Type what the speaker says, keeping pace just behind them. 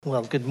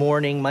Well, good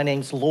morning. My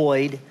name's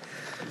Lloyd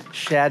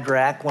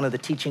Shadrach, one of the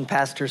teaching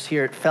pastors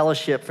here at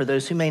Fellowship. For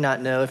those who may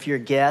not know, if you're a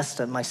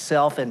guest,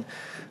 myself and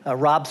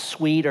Rob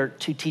Sweet are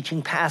two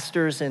teaching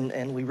pastors,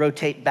 and we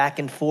rotate back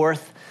and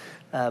forth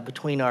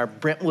between our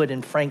Brentwood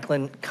and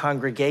Franklin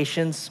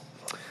congregations.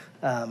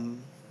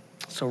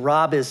 So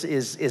Rob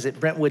is at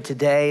Brentwood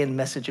today, and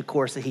message, of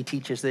course, that he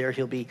teaches there.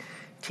 He'll be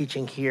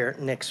teaching here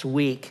next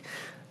week.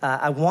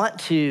 I want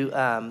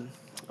to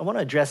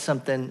address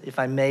something, if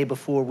I may,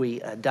 before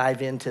we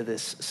dive into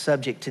this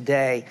subject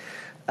today.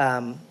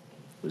 It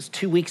was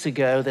 2 weeks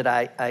ago that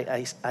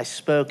I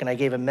spoke and I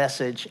gave a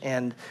message,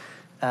 and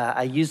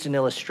I used an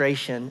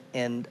illustration.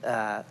 And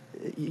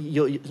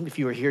if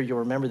you were here, you'll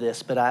remember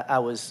this. But I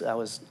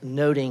was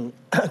noting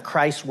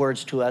Christ's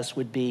words to us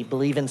would be,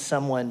 believe in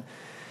someone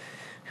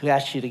who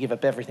asks you to give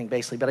up everything,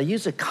 basically. But I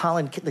used the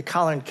Colin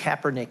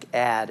Kaepernick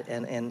ad,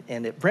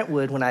 and at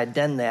Brentwood, when I had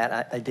done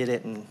that, I did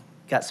it and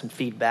got some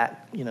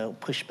feedback,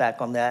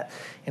 pushback on that.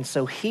 And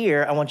so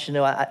here, I want you to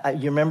know,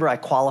 you remember I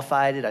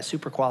qualified it, I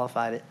super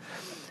qualified it.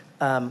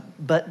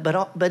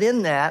 But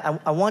in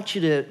that, I want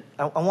you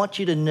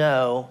to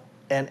know,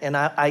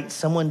 and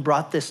someone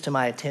brought this to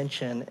my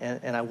attention,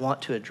 and I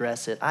want to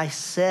address it. I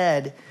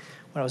said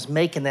when I was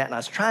making that, and I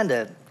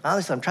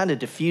was I'm trying to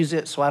diffuse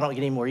it so I don't get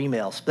any more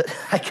emails. But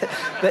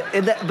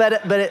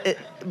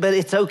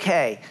it's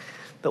okay.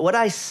 But what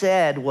I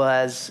said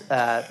was,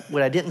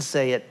 what I didn't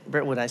say at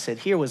Brentwood, I said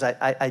here was,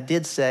 I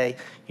did say,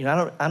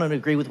 I don't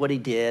agree with what he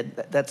did.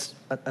 That's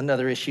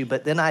another issue.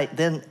 But then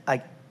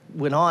I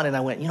went on and I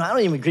went, I don't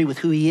even agree with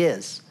who he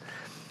is.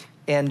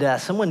 And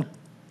someone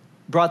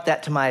brought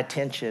that to my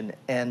attention,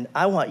 and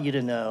I want you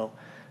to know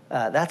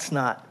that's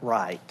not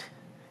right.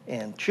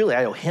 And truly,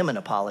 I owe him an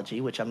apology,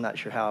 which I'm not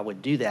sure how I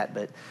would do that.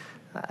 But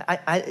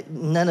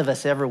none of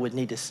us ever would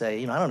need to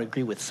say, I don't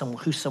agree with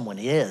who someone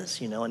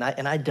is, and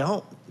I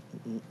don't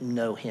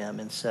know him.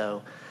 And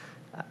so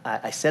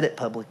I said it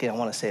publicly. I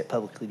want to say it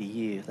publicly to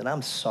you, that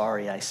I'm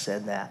sorry I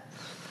said that.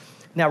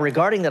 Now,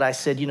 regarding that, I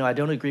said, I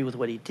don't agree with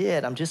what he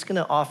did. I'm just going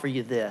to offer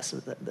you this.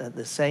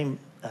 The same,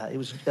 it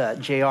was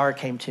JR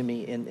came to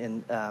me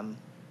and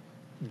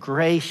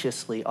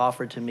graciously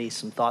offered to me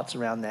some thoughts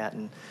around that.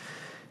 And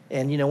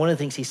one of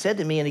the things he said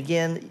to me, and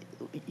again,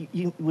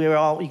 you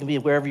can be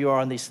wherever you are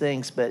on these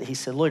things, but he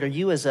said, Lloyd, are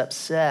you as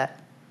upset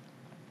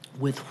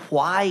with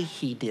why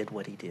he did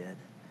what he did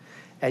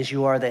as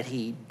you are that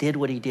he did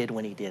what he did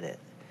when he did it?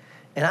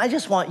 And I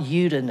just want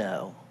you to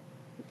know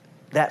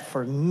that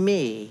for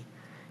me,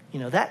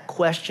 that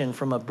question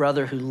from a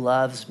brother who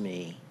loves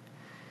me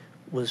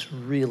was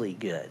really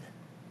good.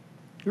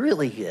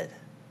 Really good.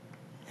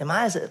 Am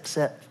I as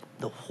upset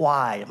the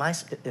why? Am I,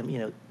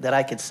 that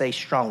I could say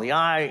strongly,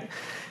 and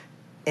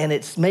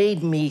it's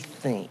made me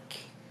think.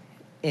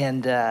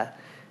 And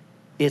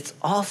it's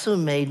also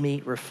made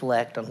me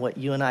reflect on what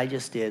you and I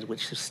just did,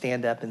 which is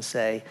stand up and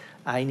say,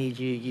 I need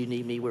you, you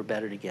need me, we're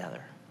better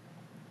together.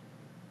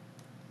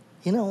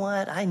 You know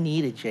what? I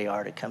needed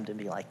JR to come to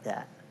me like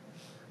that.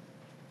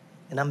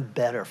 And I'm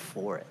better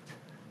for it.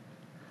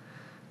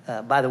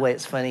 By the way,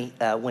 it's funny,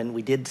 when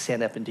we did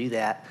stand up and do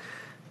that,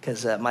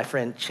 because my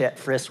friend Chet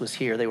Friss was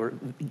here, they were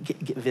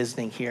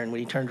visiting here, and when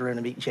he turned around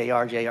to meet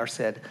JR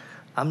said,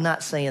 I'm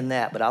not saying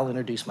that, but I'll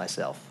introduce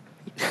myself.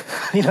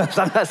 So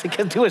I'm not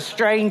saying to a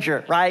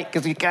stranger, right?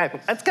 Because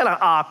that's kind of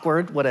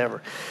awkward,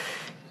 whatever.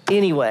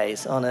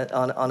 Anyways, on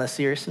a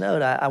serious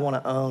note, I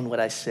want to own what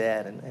I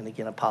said, and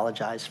again,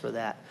 apologize for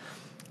that.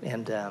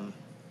 And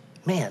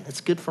man,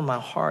 it's good for my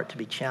heart to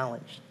be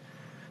challenged,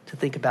 to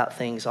think about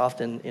things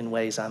often in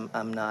ways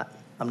I'm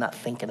not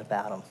thinking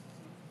about them.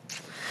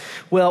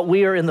 Well,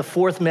 we are in the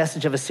fourth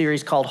message of a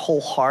series called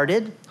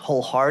Wholehearted.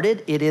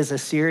 Wholehearted. It is a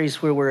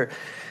series where we're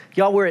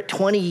at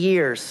 20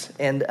 years,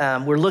 and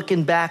we're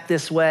looking back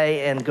this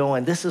way and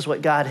going, this is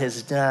what God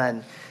has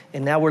done.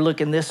 And now we're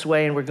looking this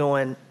way and we're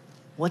going,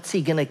 what's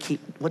he going to keep?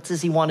 What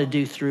does he want to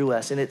do through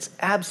us? And it's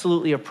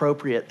absolutely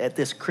appropriate at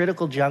this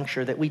critical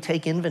juncture that we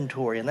take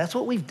inventory, and that's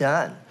what we've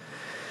done.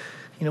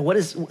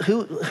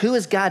 Who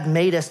has God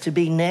made us to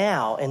be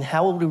now, and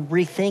how will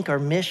we rethink our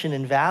mission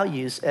and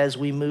values as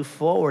we move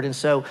forward? And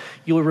so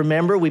you'll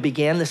remember we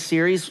began the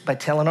series by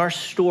telling our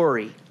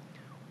story,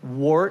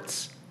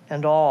 warts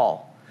and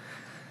all.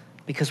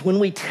 Because when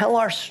we tell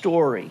our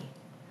story,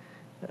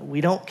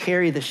 we don't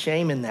carry the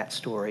shame in that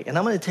story. And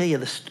I'm going to tell you,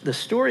 the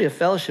story of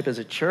Fellowship as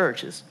a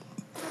church is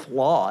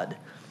flawed,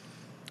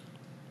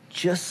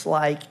 just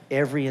like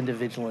every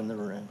individual in the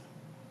room.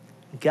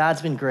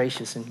 God's been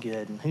gracious and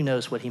good, and who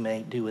knows what he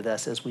may do with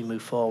us as we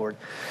move forward.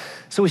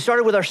 So we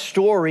started with our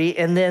story,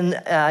 and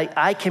then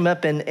I came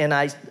up and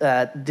I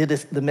did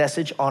the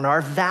message on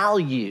our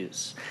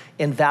values.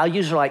 And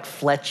values are like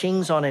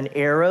fletchings on an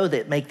arrow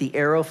that make the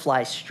arrow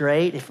fly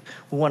straight. If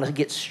we want to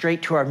get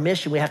straight to our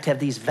mission, we have to have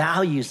these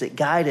values that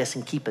guide us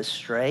and keep us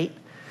straight.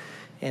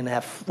 And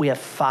we have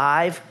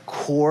 5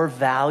 core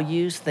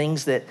values,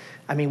 things that,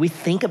 we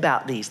think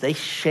about these. They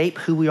shape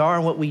who we are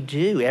and what we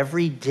do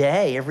every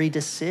day, every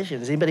decision.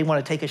 Does anybody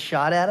want to take a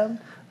shot at them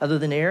other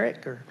than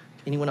Eric or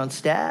anyone on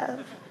staff?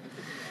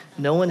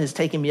 No one has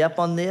taken me up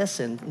on this.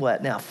 And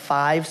what, now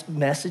 5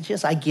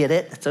 messages? I get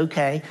it. It's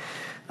okay.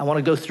 I want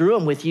to go through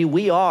them with you.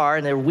 We are,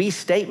 and they're we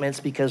statements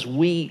because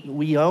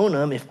we own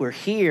them. If we're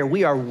here,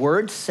 we are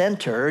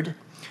word-centered.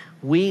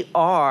 We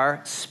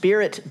are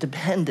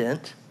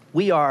spirit-dependent.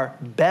 We are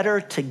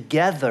better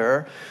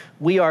together.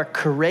 We are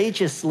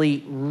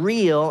courageously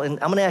real. And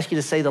I'm going to ask you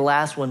to say the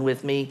last one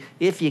with me,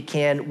 if you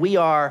can. We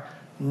are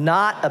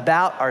not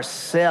about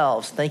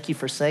ourselves. Thank you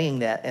for saying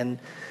that. And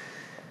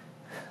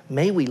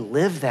may we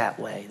live that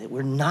way, that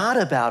we're not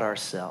about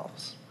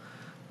ourselves,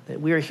 that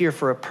we are here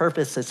for a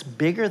purpose that's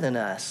bigger than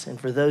us, and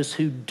for those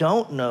who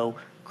don't know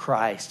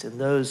Christ and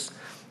those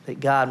that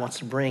God wants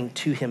to bring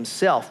to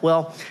himself.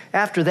 Well,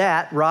 after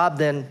that, Rob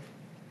then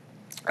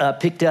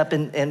picked up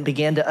and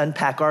began to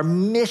unpack our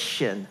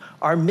mission.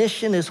 Our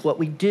mission is what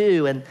we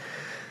do. And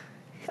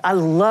I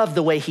love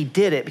the way he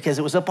did it because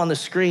it was up on the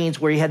screens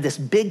where he had this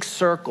big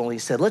circle. He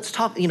said, let's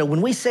talk,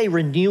 when we say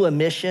renew a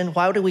mission,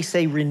 why do we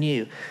say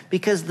renew?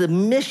 Because the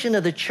mission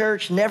of the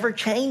church never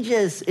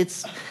changes.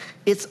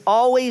 It's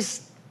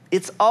always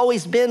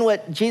been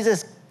what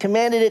Jesus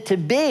commanded it to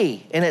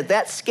be. And at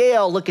that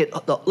scale, look at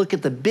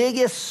the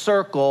biggest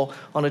circle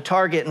on a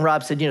target. And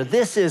Rob said,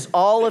 this is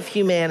all of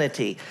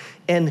humanity.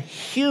 And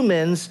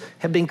humans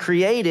have been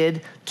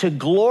created to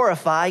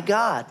glorify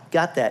God.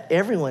 Got that?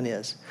 Everyone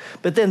is.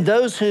 But then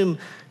those who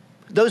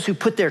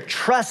put their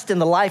trust in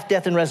the life,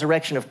 death, and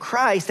resurrection of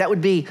Christ, that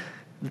would be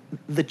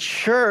the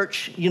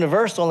church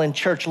universal and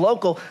church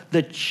local.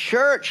 The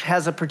church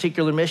has a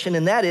particular mission,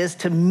 and that is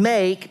to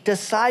make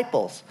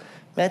disciples.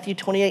 Matthew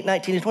 28,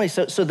 19 to 20.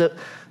 So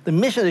the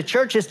mission of the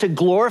church is to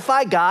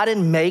glorify God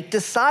and make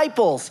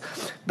disciples.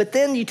 But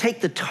then you take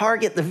the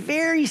target, the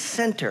very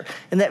center,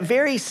 and that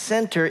very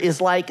center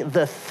is like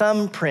the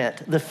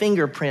thumbprint, the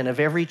fingerprint of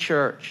every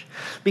church.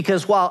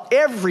 Because while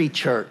every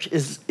church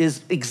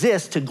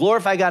exists to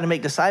glorify God and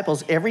make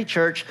disciples, every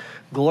church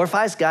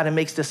glorifies God and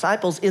makes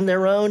disciples in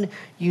their own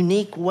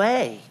unique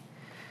way.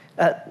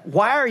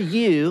 Why are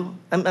you,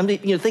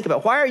 think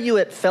about, why are you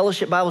at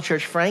Fellowship Bible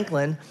Church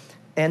Franklin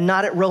and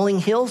not at Rolling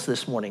Hills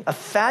this morning, a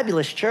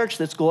fabulous church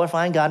that's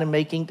glorifying God and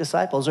making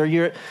disciples? Or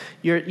you're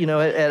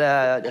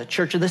at a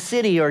church of the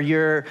city, or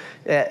you're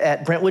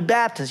at Brentwood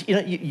Baptist.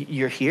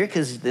 You're here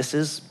because this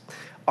is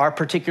our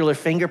particular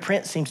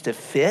fingerprint seems to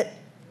fit,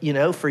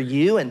 for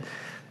you. And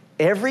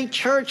every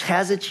church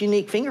has its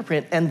unique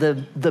fingerprint. And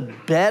the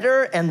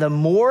better and the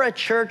more a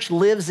church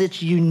lives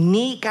its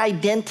unique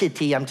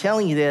identity, I'm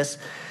telling you this,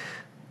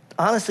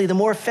 honestly, the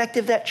more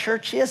effective that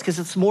church is, because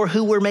it's more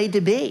who we're made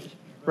to be,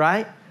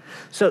 right?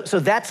 So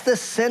that's the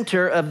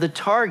center of the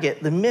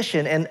target, the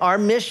mission. And our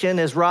mission,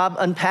 as Rob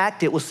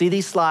unpacked it, we'll see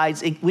these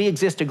slides, we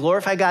exist to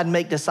glorify God and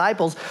make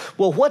disciples.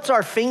 Well, what's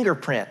our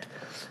fingerprint?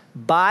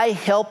 By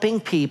helping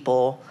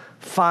people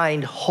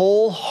find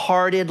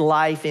wholehearted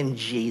life in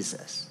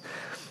Jesus.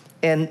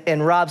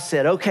 And Rob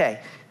said,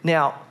 okay,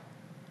 now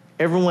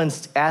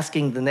everyone's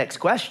asking the next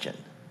question.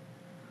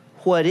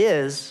 What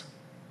is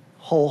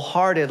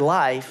wholehearted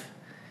life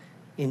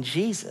in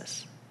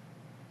Jesus?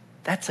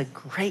 That's a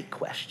great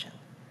question.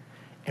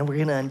 And we're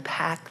going to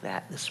unpack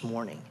that this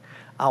morning.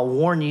 I'll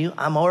warn you,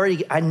 I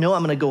know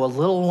I'm going to go a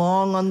little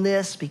long on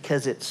this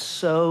because it's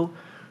so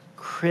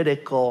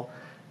critical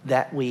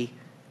that we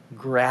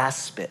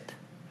grasp it.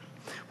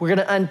 We're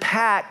going to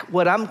unpack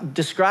what I'm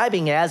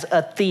describing as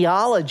a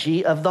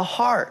theology of the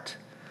heart.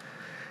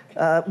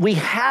 We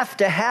have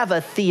to have a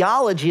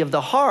theology of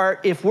the heart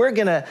if we're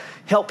going to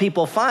help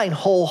people find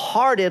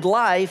wholehearted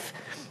life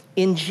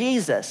in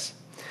Jesus.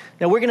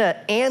 Now, we're going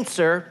to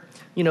answer,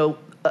 we're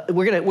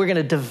going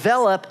to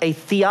develop a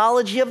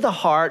theology of the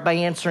heart by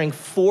answering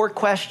 4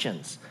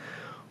 questions.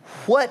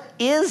 What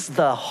is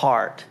the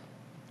heart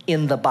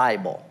in the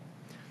Bible?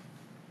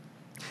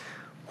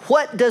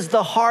 What does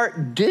the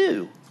heart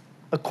do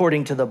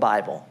according to the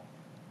Bible?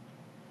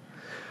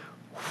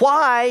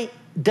 Why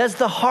does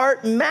the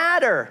heart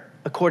matter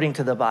according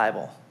to the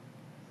Bible?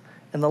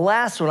 And the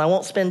last one I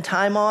won't spend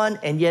time on,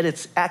 and yet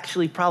it's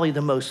actually probably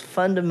the most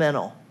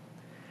fundamental.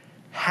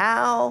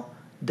 How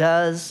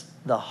does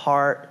the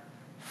heart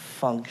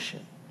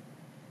function?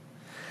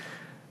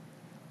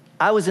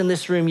 I was in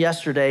this room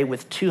yesterday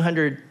with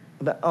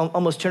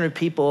almost 200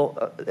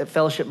 people at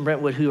Fellowship in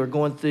Brentwood who are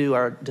going through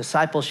our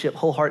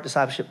whole heart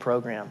discipleship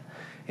program.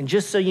 And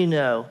just so you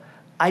know,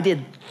 I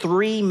did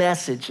 3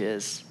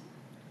 messages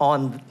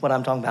on what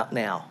I'm talking about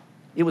now.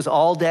 It was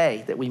all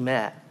day that we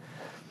met.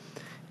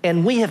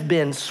 And we have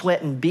been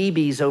sweating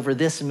BBs over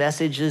this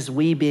message, as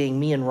we being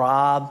me and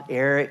Rob,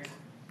 Eric,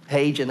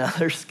 Paige, and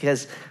others,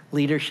 because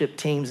leadership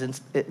teams,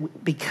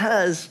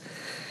 because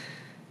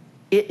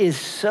it is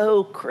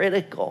so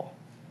critical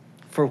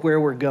for where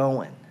we're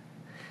going.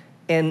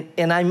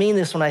 And I mean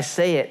this when I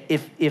say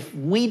it. If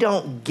we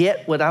don't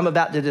get what I'm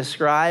about to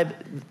describe,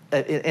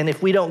 and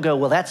if we don't go,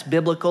 well, that's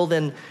biblical,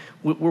 then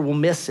we'll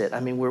miss it. I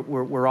mean,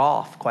 we're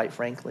off, quite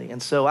frankly.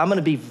 And so I'm going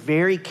to be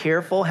very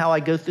careful how I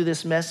go through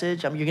this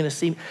message. You're going to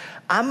see,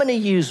 I'm going to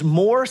use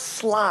more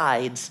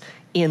slides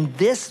in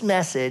this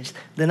message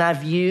than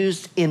I've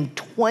used in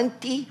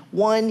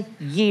 21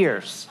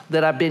 years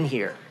that I've been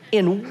here.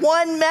 in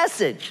one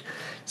message.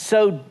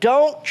 So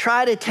don't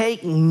try to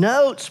take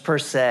notes per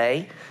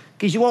se,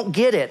 because you won't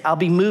get it. I'll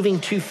be moving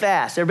too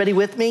fast. Everybody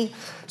with me?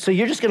 So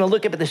you're just gonna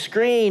look up at the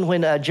screen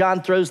when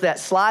John throws that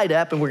slide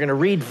up, and we're gonna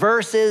read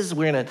verses.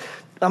 I'm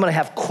gonna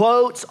have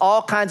quotes,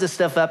 all kinds of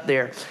stuff up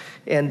there.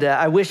 And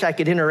I wish I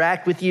could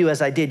interact with you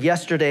as I did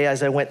yesterday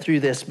as I went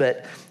through this,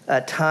 but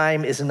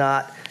time is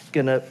not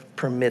gonna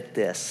permit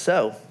this.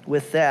 So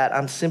with that,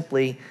 I'm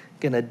simply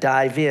gonna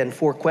dive in.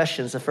 4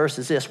 questions. The first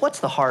is this: what's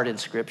the heart in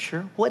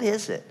Scripture? What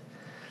is it?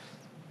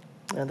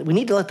 We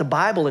need to let the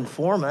Bible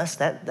inform us,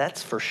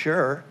 that's for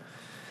sure.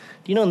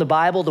 Do you know in the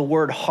Bible the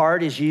word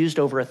heart is used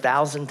over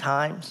 1,000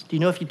 times? Do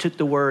you know if you took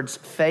the words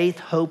faith,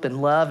 hope,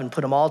 and love and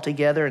put them all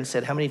together and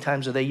said how many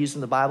times are they used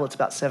in the Bible? It's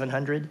about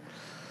 700.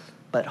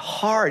 But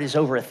heart is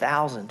over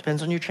 1,000,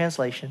 depends on your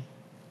translation.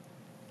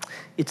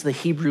 It's the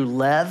Hebrew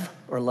lev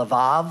or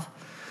lavav.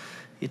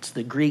 It's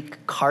the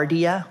Greek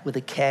cardia with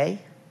a K.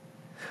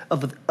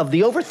 Of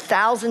the over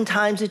 1,000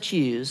 times it's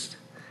used,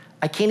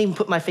 I can't even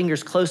put my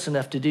fingers close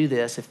enough to do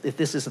this. If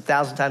this is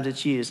 1,000 times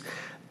it's used,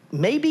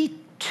 maybe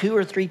 2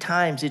 or 3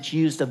 times it's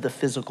used of the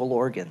physical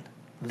organ,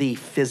 the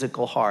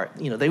physical heart.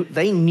 You know,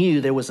 they knew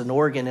there was an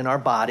organ in our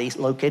bodies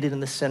located in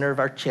the center of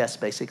our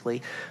chest,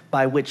 basically,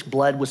 by which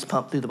blood was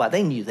pumped through the body.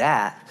 They knew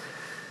that.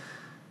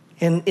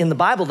 In the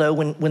Bible, though,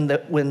 when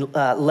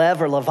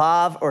lev or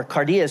lavav or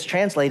cardia is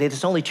translated,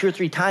 it's only 2 or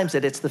 3 times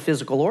that it's the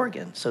physical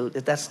organ. So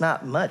that's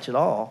not much at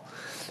all.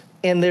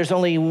 And there's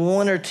only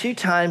 1 or 2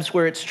 times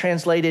where it's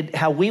translated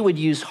how we would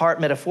use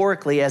heart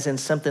metaphorically, as in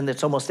something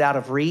that's almost out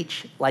of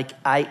reach, like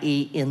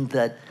i.e. in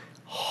the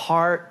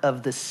heart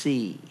of the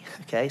sea,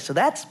 okay? So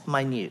that's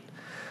minute.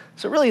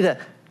 So really the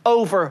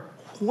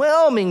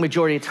overwhelming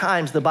majority of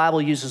times the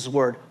Bible uses the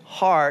word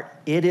heart,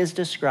 it is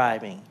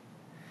describing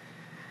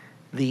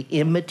the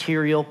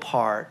immaterial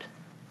part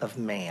of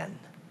man.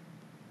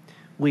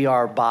 We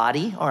are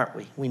body, aren't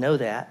we? We know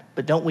that.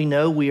 But don't we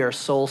know we are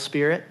soul,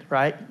 spirit,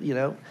 right? You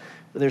know,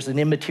 there's an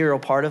immaterial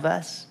part of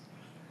us.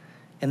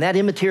 And that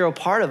immaterial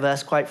part of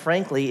us, quite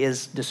frankly,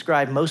 is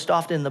described most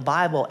often in the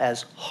Bible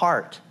as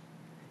heart.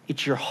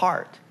 It's your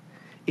heart.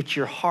 It's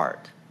your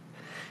heart.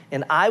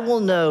 And I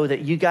will know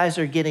that you guys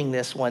are getting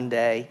this one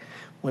day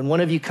when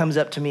one of you comes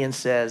up to me and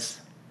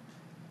says,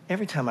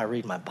 every time I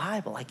read my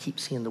Bible, I keep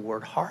seeing the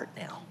word heart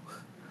now.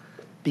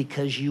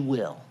 Because you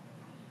will.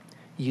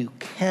 You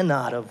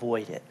cannot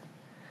avoid it.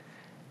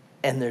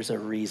 And there's a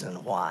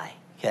reason why,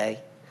 okay?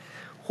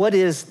 What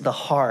is the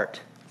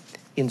heart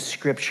in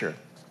Scripture?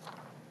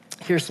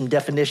 Here's some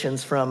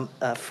definitions from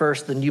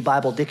first, the New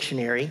Bible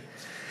Dictionary.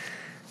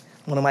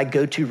 One of my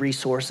go-to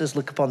resources,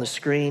 look up on the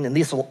screen, and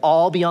these will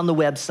all be on the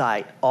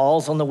website.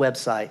 All's on the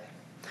website.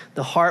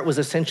 The heart was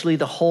essentially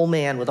the whole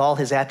man with all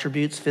his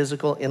attributes,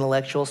 physical,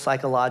 intellectual,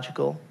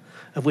 psychological,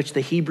 of which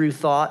the Hebrew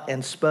thought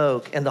and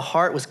spoke. And the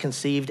heart was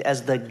conceived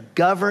as the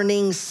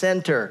governing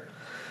center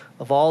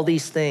of all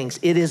these things.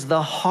 It is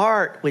the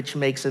heart which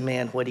makes a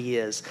man what he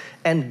is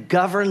and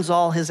governs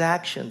all his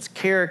actions.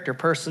 Character,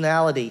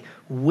 personality,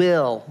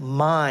 will,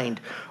 mind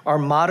are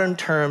modern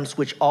terms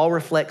which all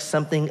reflect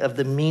something of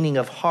the meaning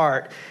of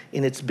heart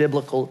in its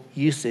biblical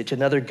usage.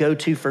 Another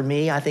go-to for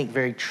me, I think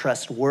very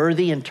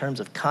trustworthy in terms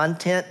of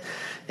content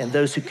and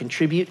those who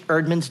contribute,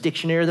 Erdman's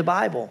Dictionary of the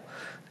Bible.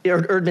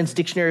 Erdman's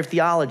Dictionary of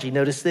Theology,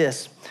 notice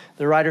this.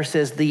 The writer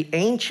says, the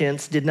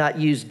ancients did not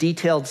use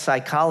detailed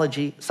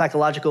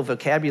psychological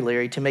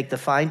vocabulary to make the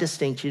fine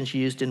distinctions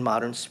used in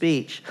modern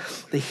speech.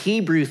 The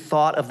Hebrew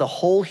thought of the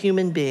whole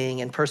human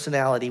being and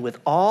personality with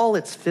all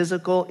its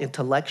physical,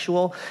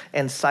 intellectual,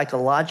 and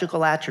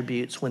psychological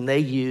attributes when they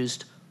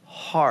used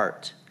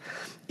heart.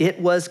 It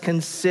was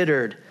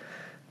considered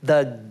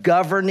the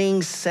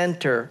governing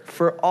center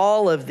for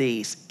all of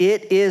these.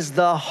 It is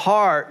the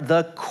heart,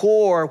 the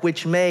core,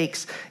 which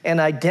makes and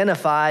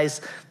identifies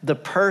the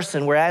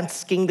person. We're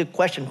asking the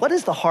question, what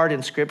is the heart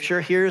in Scripture?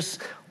 Here's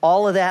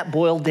all of that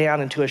boiled down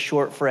into a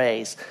short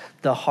phrase.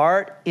 The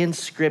heart in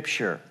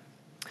Scripture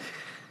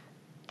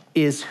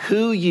is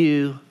who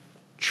you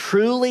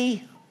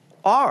truly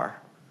are.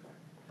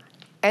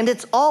 And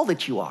it's all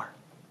that you are.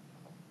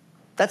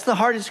 That's the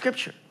heart in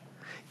Scripture.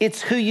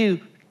 It's who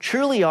you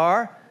truly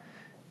are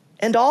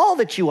and all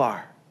that you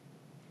are.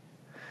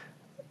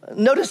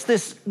 Notice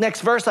this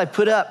next verse I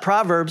put up,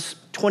 Proverbs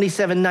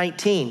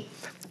 27:19.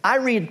 I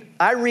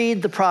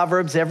read the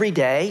Proverbs every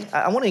day.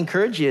 I want to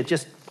encourage you,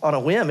 just on a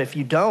whim, if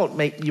you don't,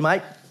 you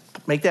might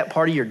make that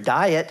part of your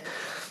diet.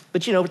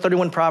 But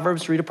 31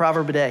 Proverbs, read a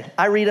proverb a day.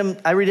 I read them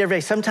every day.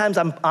 Sometimes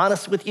I'm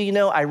honest with you,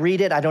 I read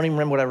it, I don't even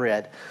remember what I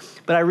read.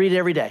 But I read it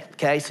every day,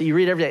 okay? So you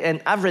read it every day.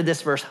 And I've read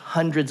this verse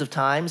hundreds of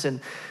times,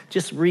 and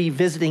just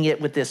revisiting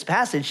it with this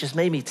passage just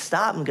made me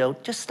stop and go,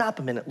 just stop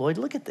a minute, Lloyd,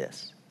 look at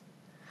this.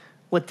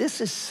 What this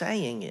is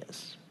saying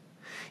is,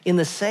 in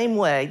the same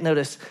way,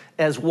 notice,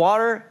 as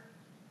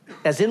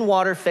in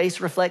water, face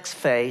reflects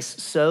face,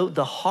 so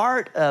the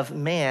heart of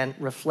man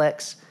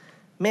reflects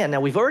man. Now,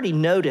 we've already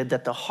noted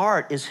that the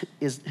heart is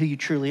who you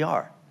truly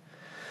are.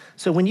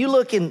 So when you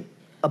look in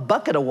a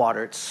bucket of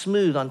water, it's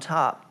smooth on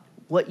top.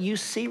 What you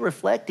see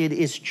reflected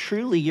is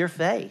truly your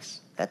face.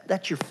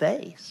 That's your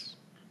face.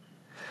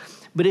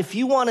 But if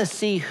you want to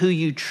see who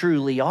you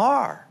truly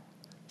are,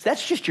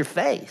 that's just your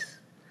face.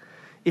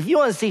 If you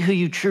want to see who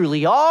you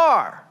truly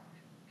are,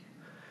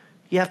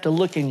 you have to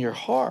look in your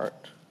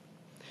heart.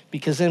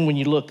 Because then when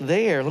you look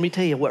there, let me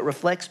tell you what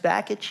reflects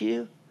back at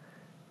you,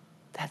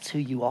 that's who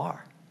you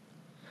are.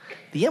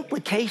 The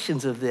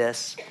implications of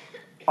this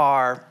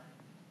are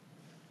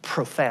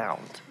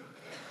profound.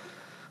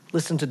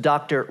 Listen to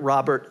Dr.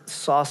 Robert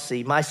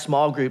Saucy. My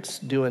small group's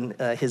doing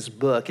his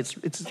book.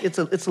 It's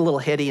a little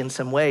heady in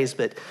some ways,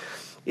 but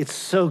it's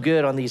so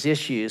good on these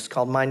issues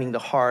called Minding the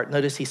Heart.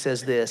 Notice he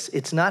says this: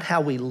 it's not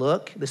how we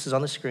look, this is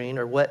on the screen,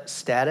 or what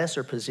status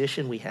or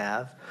position we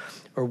have,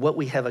 or what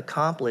we have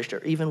accomplished,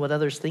 or even what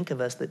others think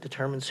of us that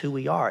determines who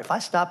we are. If I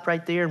stopped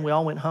right there and we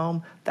all went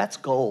home, that's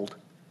gold.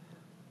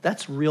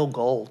 That's real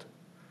gold.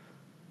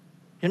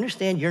 You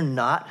understand you're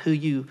not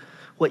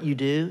what you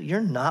do?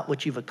 You're not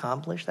what you've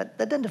accomplished. That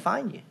doesn't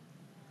define you.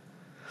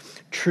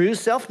 True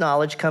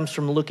self-knowledge comes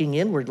from looking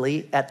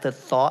inwardly at the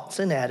thoughts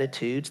and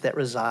attitudes that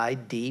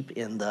reside deep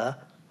in the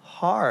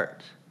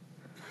heart.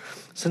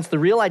 Since the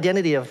real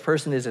identity of a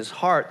person is his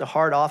heart, the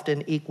heart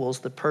often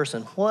equals the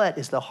person. What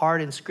is the heart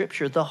in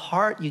Scripture? The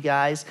heart, you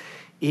guys,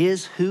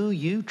 is who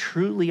you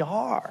truly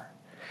are.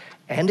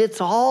 And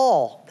it's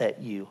all that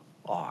you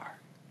are.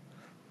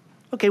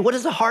 Okay, what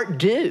does the heart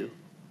do?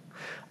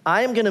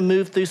 I am going to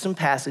move through some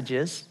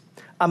passages.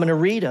 I'm going to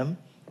read them.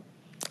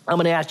 I'm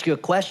going to ask you a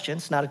question.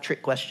 It's not a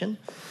trick question.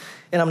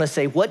 And I'm going to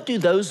say, what do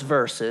those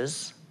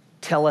verses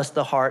tell us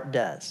the heart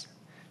does?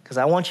 Because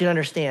I want you to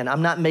understand,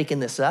 I'm not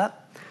making this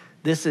up.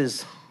 This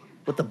is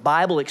what the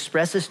Bible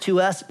expresses to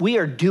us. We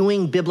are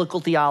doing biblical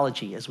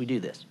theology as we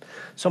do this.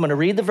 So I'm going to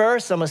read the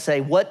verse. I'm going to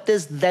say, what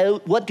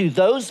do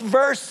those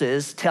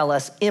verses tell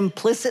us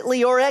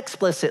implicitly or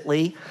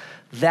explicitly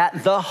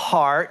that the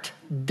heart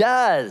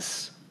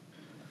does?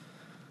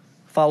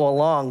 Follow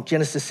along,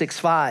 Genesis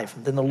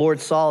 6:5. Then the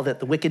Lord saw that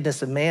the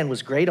wickedness of man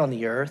was great on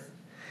the earth,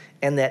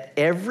 and that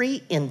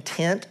every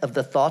intent of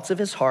the thoughts of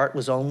his heart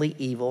was only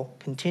evil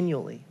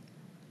continually.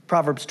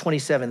 Proverbs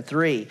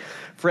 27:3.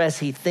 For as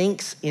he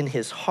thinks in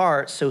his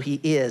heart, so he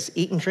is.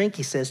 Eat and drink,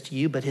 he says to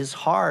you, but his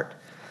heart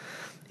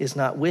is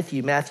not with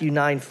you. Matthew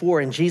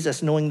 9:4. And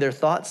Jesus, knowing their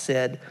thoughts,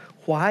 said,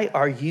 why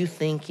are you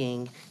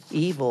thinking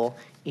evil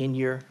in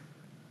your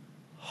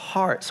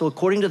heart? So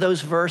according to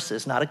those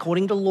verses, not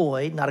according to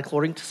Lloyd, not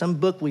according to some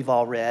book we've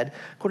all read,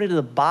 according to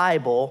the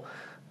Bible,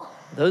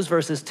 those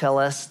verses tell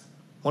us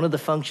one of the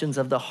functions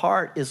of the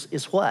heart is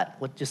what?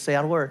 What? Just say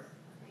out a word.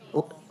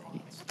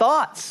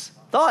 Thoughts.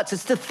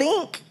 It's to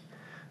think.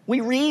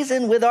 We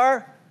reason with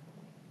our,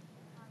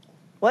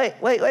 wait.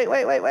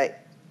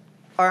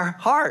 Our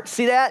heart.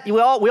 See that? We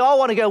all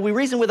want to go, we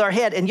reason with our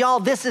head. And y'all,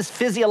 this is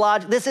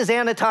this is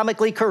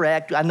anatomically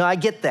correct. I know, I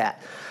get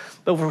that.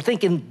 But if we're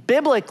thinking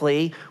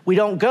biblically, we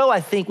don't go, I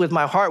think, with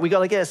my heart. We go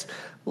like this.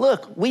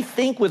 Look, we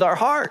think with our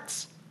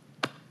hearts.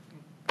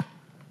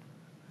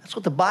 That's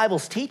what the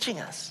Bible's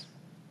teaching us.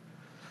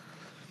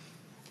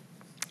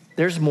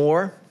 There's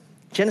more.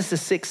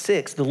 Genesis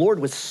 6:6. The Lord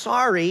was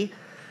sorry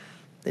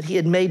that he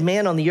had made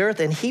man on the earth,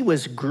 and he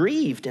was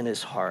grieved in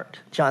his heart.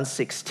 John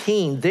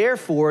 16.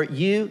 Therefore,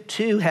 you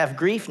too have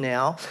grief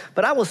now,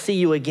 but I will see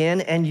you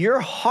again, and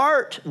your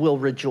heart will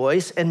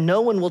rejoice, and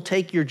no one will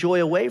take your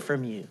joy away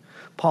from you.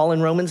 Paul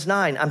in Romans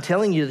 9, I'm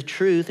telling you the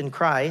truth in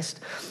Christ.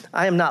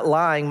 I am not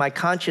lying. My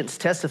conscience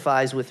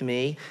testifies with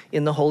me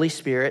in the Holy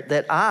Spirit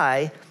that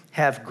I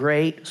have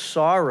great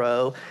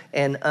sorrow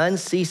and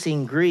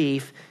unceasing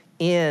grief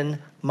in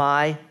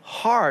my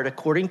heart.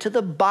 According to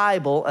the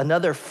Bible,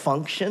 another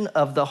function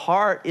of the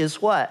heart is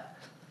what?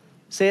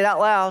 Say it out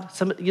loud.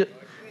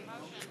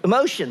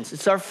 Emotions.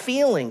 It's our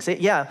feelings.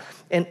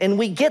 And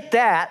we get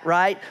that,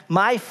 right?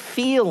 My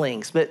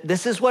feelings. But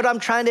this is what I'm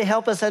trying to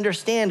help us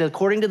understand.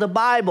 According to the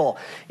Bible,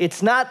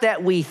 it's not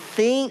that we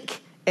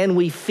think and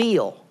we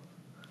feel.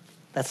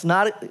 That's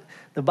not,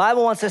 the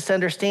Bible wants us to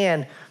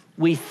understand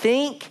we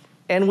think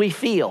and we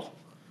feel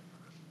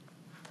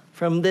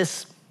from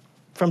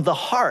the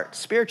heart,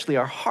 spiritually,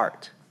 our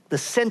heart, the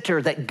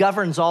center that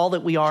governs all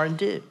that we are and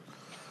do.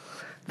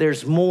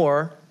 There's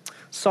more.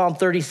 Psalm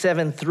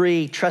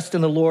 37:3, trust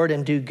in the Lord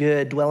and do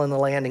good, dwell in the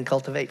land and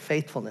cultivate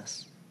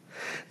faithfulness.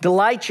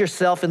 Delight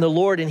yourself in the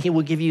Lord and he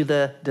will give you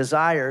the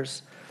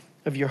desires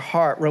of your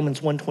heart.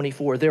 Romans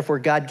 1:24, therefore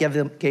God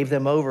gave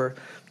them over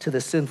to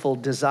the sinful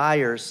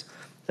desires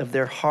of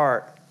their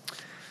heart.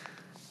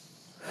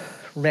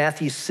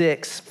 Matthew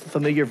 6,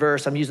 familiar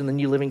verse, I'm using the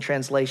New Living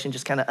Translation,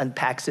 just kind of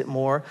unpacks it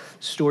more.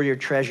 Store your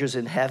treasures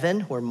in heaven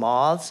where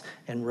moths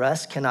and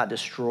rust cannot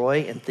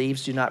destroy and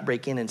thieves do not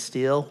break in and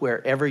steal.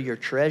 Wherever your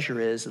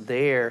treasure is,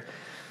 there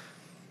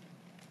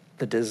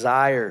the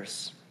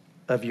desires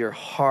of your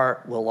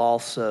heart will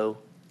also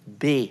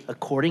be.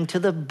 According to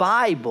the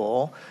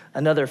Bible,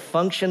 another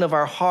function of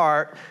our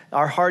heart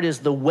is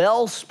the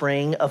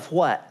wellspring of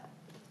what?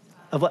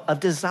 Of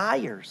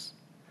desires.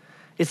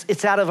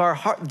 It's out of our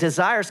heart.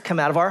 Desires come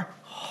out of our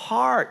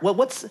heart.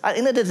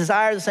 Isn't a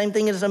desire the same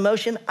thing as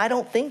emotion? I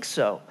don't think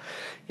so.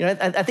 You know,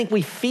 I think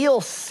we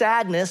feel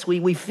sadness,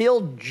 we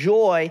feel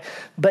joy,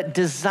 but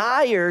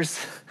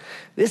desires,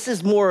 this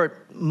is more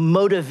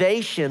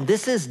motivation.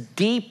 This is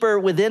deeper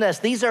within us.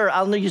 These are,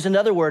 I'll use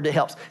another word that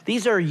helps.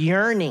 These are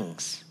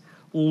yearnings,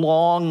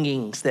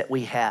 longings that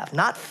we have.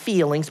 Not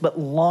feelings, but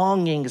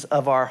longings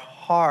of our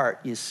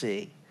heart, you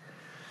see.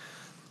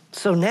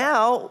 So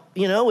now,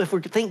 you know, if we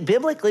think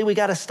biblically, we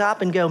got to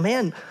stop and go,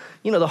 man,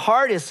 you know, the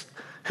heart is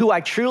who I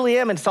truly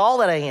am, and it's all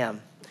that I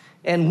am.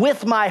 And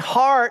with my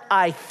heart,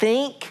 I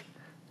think,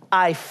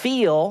 I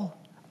feel,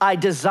 I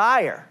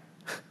desire.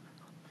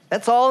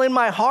 That's all in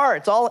my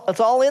heart.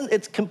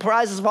 It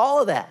comprises of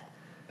all of that.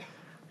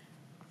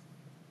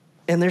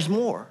 And there's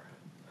more.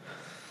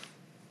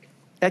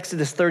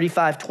 Exodus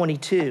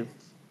 35:22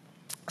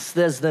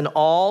 says, then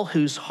all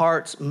whose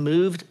hearts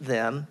moved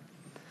them,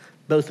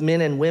 both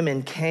men and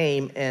women,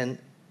 came and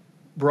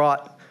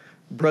brought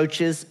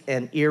brooches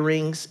and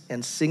earrings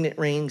and signet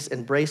rings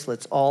and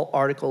bracelets, all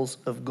articles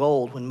of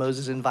gold, when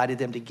Moses invited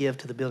them to give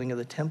to the building of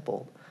the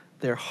temple.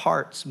 Their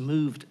hearts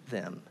moved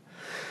them.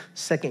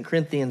 2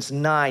 Corinthians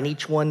 9,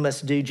 each one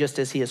must do just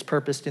as he has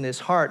purposed in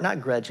his heart,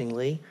 not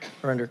grudgingly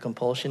or under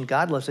compulsion.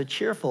 God loves a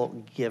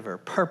cheerful giver,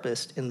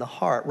 purposed in the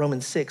heart.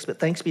 Romans 6, but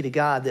thanks be to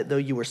God that though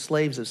you were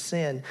slaves of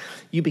sin,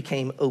 you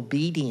became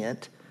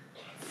obedient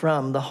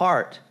from the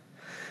heart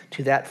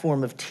to that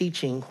form of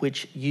teaching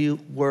which you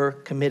were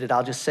committed.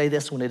 I'll just say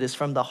this one, it is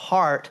from the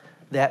heart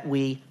that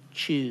we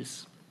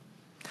choose.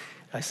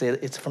 I say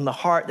it's from the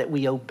heart that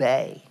we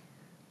obey.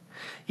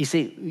 You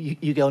see,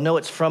 you go, no,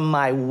 it's from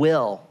my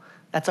will.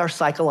 That's our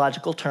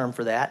psychological term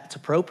for that. It's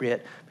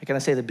appropriate. But can I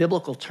say the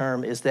biblical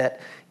term is that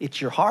it's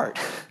your heart.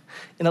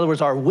 In other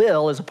words, our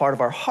will is a part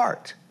of our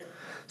heart.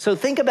 So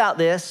think about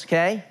this,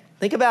 okay?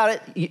 Think about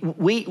it.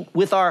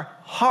 With our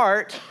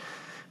heart,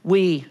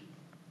 we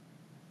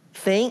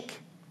think,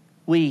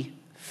 we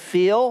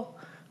feel,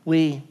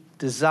 we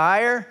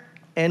desire,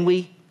 and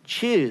we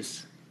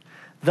choose.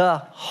 The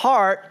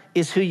heart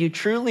is who you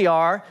truly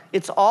are.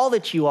 It's all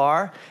that you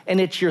are,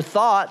 and it's your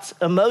thoughts,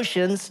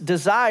 emotions,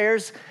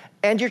 desires,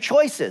 and your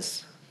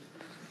choices.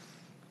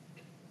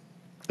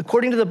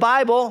 According to the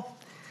Bible,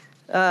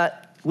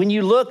 when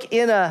you look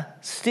in a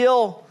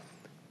still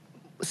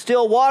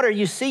water,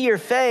 you see your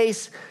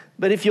face,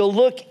 but if you'll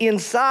look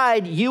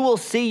inside, you will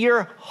see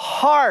your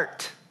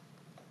heart,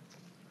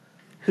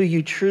 who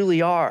you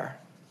truly are.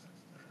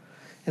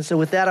 And so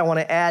with that, I want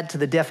to add to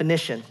the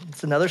definition.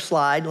 It's another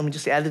slide. Let me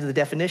just add it to the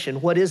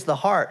definition. What is the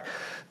heart?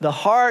 The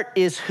heart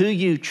is who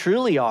you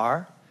truly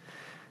are.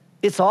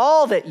 It's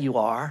all that you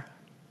are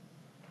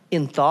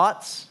in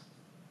thoughts,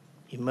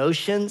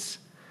 emotions,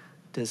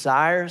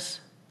 desires,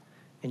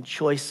 and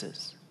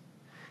choices.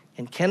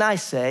 And can I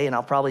say, and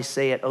I'll probably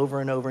say it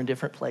over and over in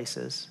different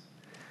places,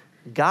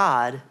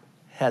 God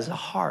has a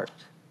heart.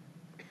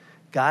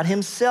 God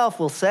himself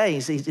will say,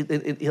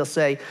 he'll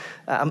say,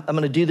 I'm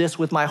going to do this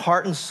with my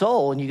heart and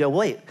soul. And you go,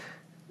 wait,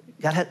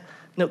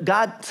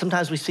 God,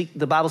 sometimes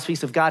the Bible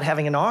speaks of God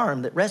having an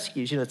arm that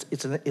rescues. You know,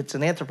 it's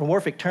an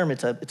anthropomorphic term.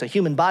 It's a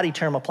human body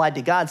term applied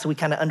to God, so we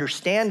kind of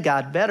understand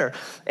God better.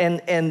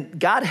 And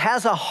God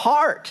has a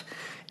heart.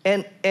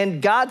 And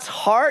God's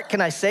heart,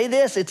 can I say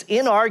this? It's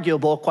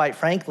inarguable, quite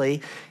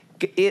frankly.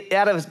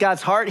 Out of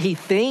God's heart, he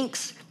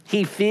thinks,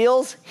 he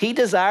feels, he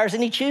desires,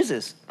 and he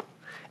chooses.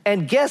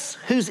 And guess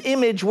whose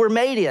image we're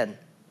made in?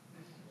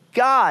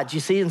 God, you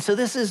see. And so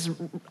this is,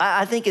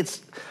 I think it's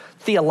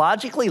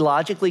theologically,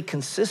 logically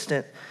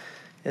consistent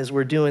as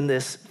we're doing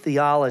this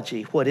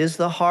theology. What is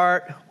the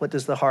heart? What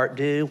does the heart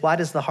do? Why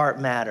does the heart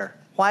matter?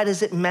 Why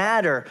does it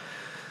matter?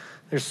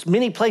 There's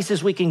many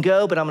places we can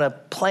go, but I'm going to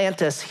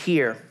plant us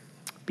here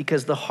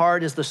because the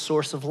heart is the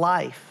source of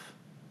life.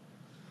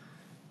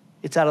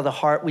 It's out of the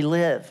heart we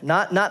live.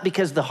 Not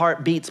because the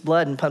heart beats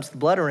blood and pumps the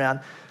blood around,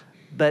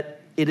 but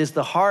it is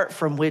the heart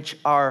from which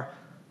our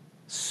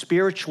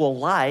spiritual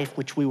life,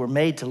 which we were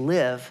made to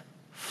live,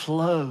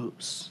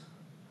 flows.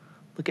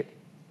 Look at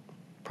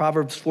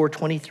Proverbs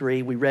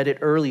 4:23. We read it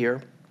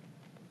earlier.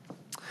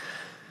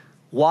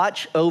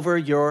 Watch over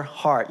your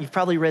heart. You've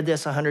probably read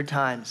this 100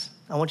 times.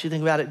 I want you to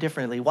think about it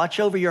differently.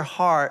 Watch over your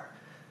heart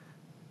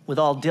with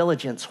all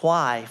diligence.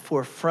 Why?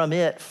 For from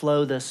it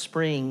flow the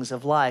springs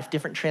of life.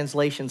 Different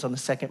translations on the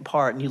second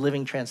part, New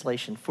Living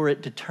Translation. For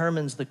it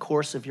determines the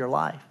course of your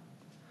life.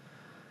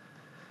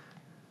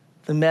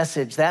 The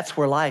Message, that's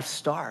where life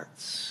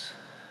starts.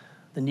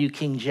 The New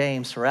King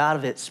James, for out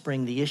of it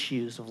spring the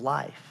issues of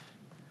life.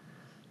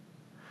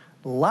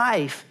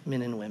 Life,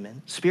 men and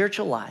women,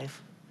 spiritual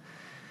life,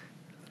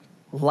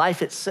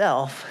 life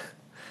itself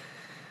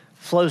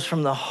flows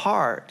from the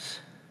heart.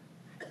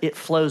 It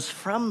flows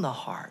from the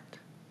heart.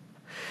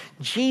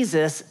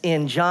 Jesus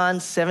in John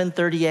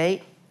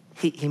 7:38,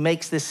 he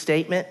makes this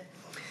statement.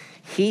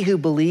 He who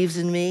believes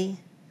in me,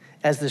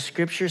 as the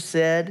scripture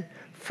said,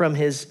 from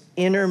his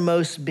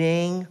innermost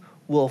being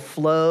will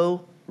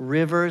flow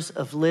rivers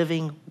of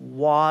living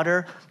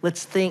water.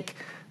 Let's think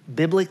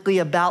biblically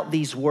about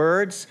these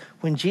words.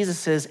 When Jesus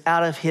says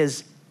out of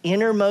his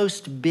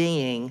innermost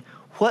being,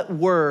 what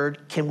word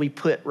can we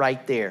put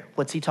right there?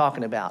 What's he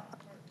talking about?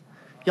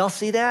 Y'all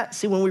see that?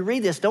 See, when we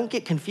read this, don't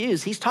get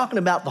confused. He's talking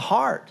about the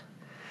heart.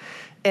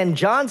 And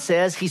John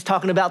says he's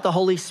talking about the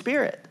Holy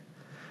Spirit.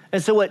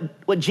 And so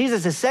what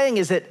Jesus is saying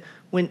is that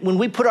when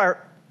we put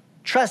our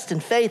trust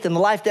and faith in the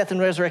life, death, and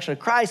resurrection of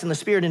Christ, and the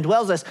Spirit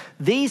indwells us,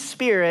 the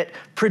Spirit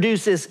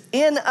produces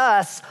in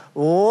us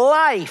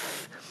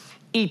life,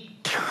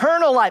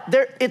 eternal life.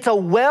 It's a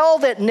well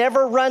that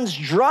never runs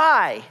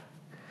dry,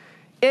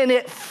 and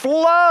it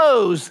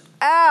flows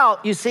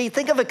out. You see,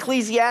 think of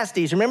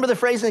Ecclesiastes. Remember the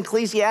phrase in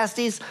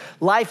Ecclesiastes,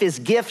 life is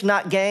gift,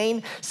 not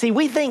gain? See,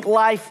 we think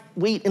life,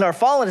 in our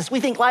fallenness, we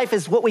think life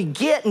is what we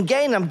get and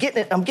gain. I'm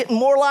getting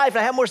more life,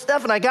 I have more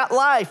stuff, and I got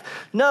life.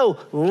 No,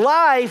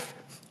 life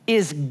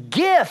is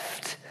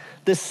gift.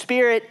 The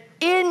Spirit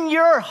in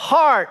your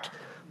heart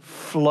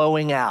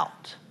flowing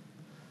out.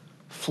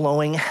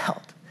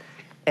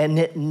 And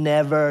it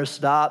never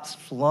stops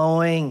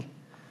flowing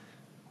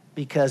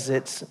because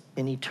it's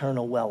an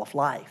eternal well of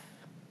life.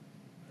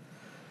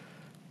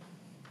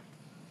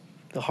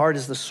 The heart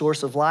is the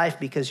source of life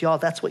because, y'all,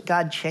 that's what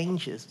God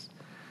changes.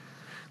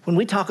 When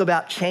we talk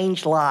about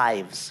changed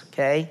lives,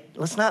 okay,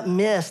 let's not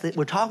miss that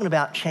we're talking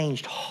about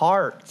changed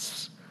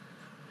hearts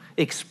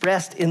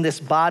expressed in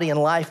this body and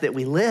life that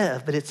we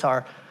live, but it's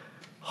our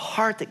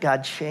heart that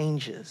God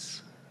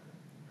changes.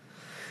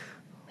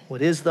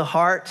 What is the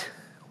heart?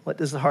 What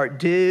does the heart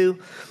do?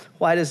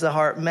 Why does the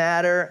heart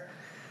matter?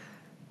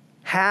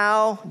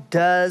 How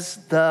does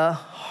the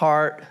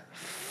heart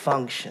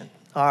function?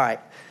 All right,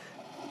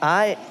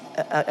 I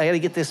got to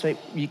get this.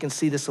 You can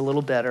see this a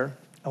little better.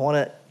 I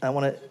want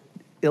to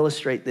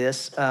illustrate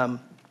this. Some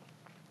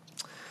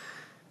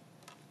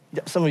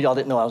of y'all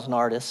didn't know I was an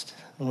artist.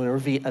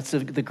 That's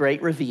the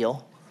great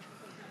reveal.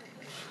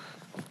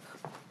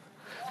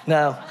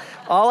 No,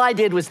 all I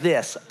did was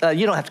this.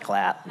 You don't have to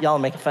clap. Y'all are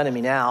making fun of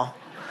me now.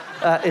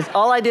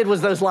 All I did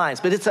was those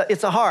lines, but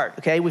it's a heart.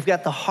 Okay, we've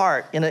got the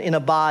heart in a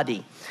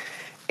body,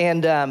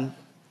 and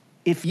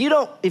if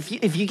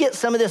you get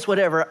some of this,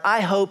 whatever,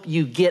 I hope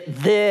you get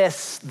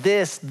this.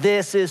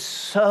 This is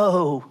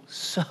so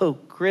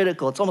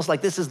critical. It's almost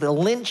like this is the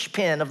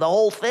linchpin of the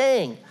whole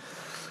thing.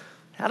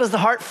 How does the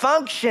heart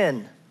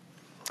function?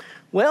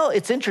 Well,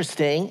 it's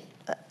interesting,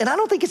 and I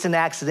don't think it's an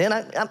accident.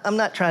 We're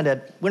not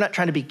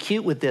trying to be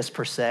cute with this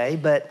per se,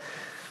 but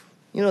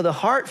the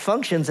heart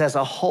functions as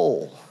a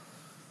whole.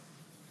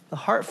 The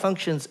heart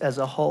functions as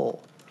a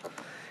whole.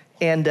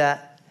 And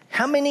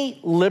how many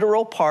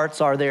literal parts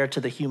are there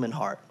to the human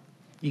heart?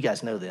 You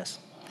guys know this.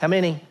 How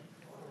many?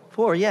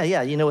 4,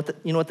 yeah. You know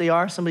what they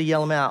are? Somebody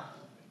yell them out.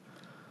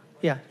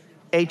 Yeah,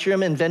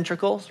 atrium and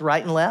ventricles,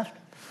 right and left.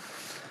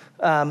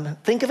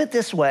 Think of it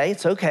this way.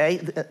 It's okay.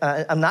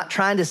 I'm not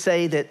trying to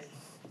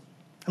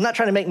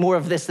make more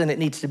of this than it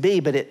needs to be,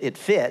 but it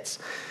fits.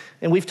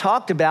 And we've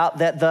talked about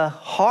that the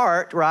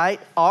heart, right?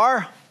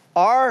 Our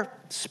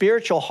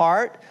spiritual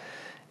heart,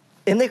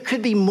 and there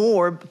could be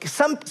more.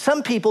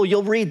 Some people,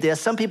 you'll read this,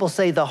 some people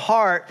say the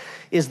heart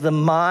is the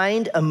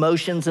mind,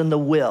 emotions, and the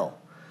will.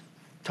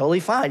 Totally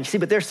fine. You see,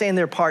 but they're saying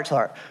their parts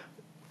are.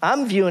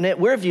 We're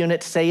viewing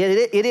it to say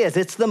it is.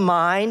 It's the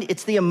mind,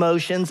 it's the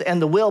emotions,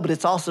 and the will, but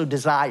it's also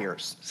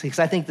desires. See, because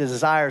I think the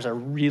desires are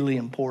really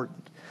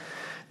important.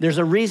 There's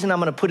a reason I'm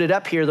going to put it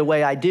up here the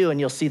way I do, and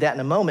you'll see that in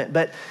a moment.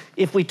 But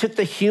if we took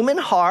the human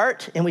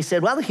heart and we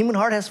said, well, the human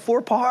heart has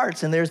 4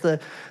 parts, and there's the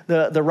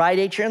right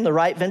atrium, the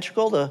right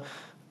ventricle, the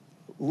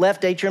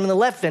left atrium, and the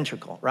left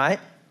ventricle, right?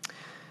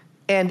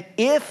 And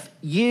if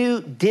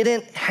you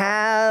didn't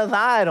have,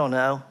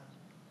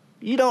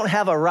 you don't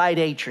have a right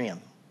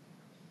atrium,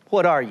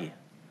 what are you?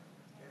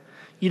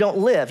 You don't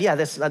live. Yeah,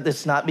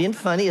 that's not being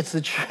funny. It's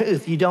the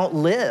truth. You don't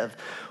live.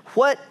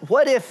 What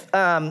if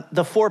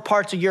the 4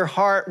 parts of your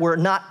heart were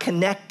not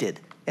connected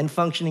and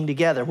functioning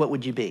together? What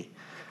would you be?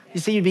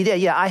 You see, you'd be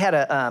dead. Yeah, I had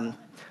a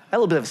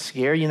little bit of a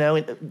scare.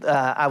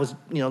 I was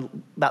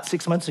about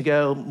 6 months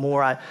ago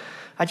more.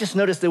 I just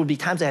noticed there would be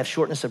times I have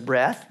shortness of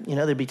breath.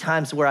 There'd be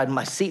times where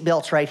my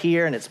seatbelt's right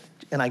here,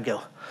 and I'd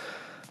go,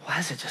 why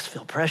does it just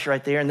feel pressure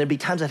right there? And there'd be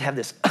times I'd have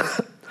this.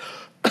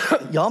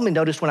 Y'all may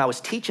notice when I was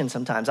teaching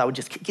sometimes I would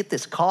just get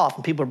this cough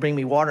and people would bring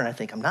me water and I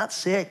think, I'm not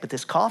sick, but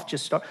this cough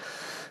just started.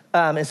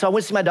 And so I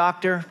went to see my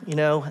doctor,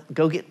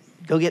 go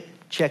get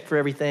checked for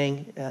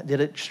everything, did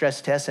a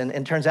stress test, and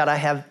it turns out I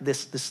have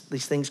these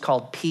things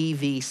called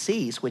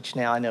PVCs, which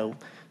now I know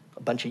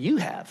a bunch of you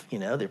have,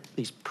 they're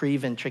these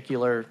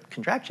preventricular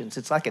contractions.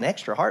 It's like an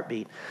extra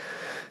heartbeat.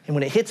 And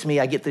when it hits me,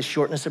 I get this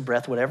shortness of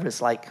breath, whatever.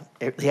 It's like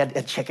they had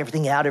to check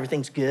everything out,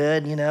 everything's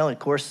good, and of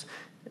course,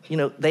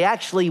 they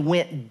actually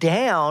went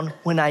down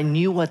when I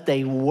knew what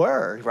they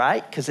were,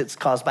 right? Because it's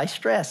caused by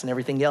stress and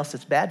everything else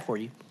that's bad for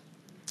you.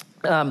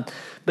 But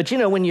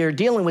when you're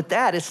dealing with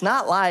that, it's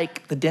not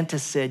like the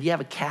dentist said, you have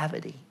a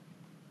cavity,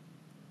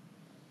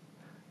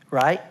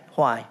 right?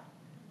 Why?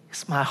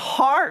 It's my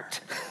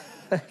heart,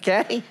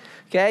 okay?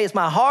 It's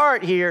my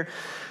heart here.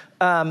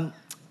 And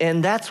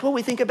that's what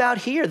we think about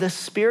here. The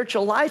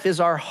spiritual life is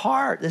our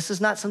heart. This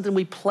is not something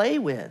we play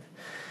with.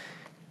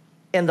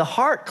 And the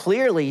heart,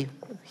 clearly,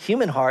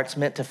 human heart's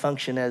meant to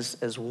function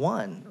as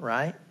one,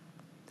 right?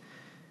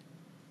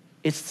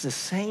 It's the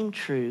same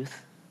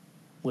truth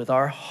with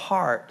our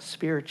heart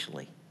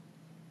spiritually.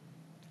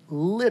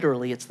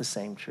 Literally, it's the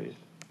same truth.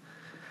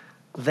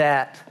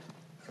 That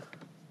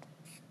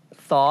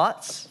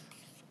thoughts,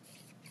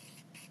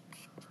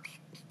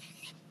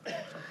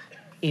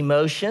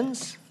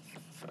 emotions,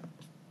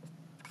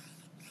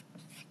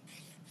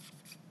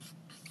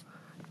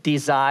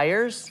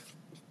 desires,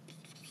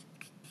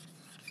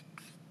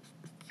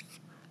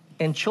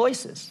 and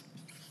choices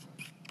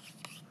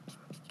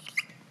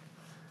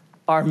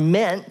are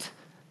meant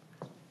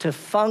to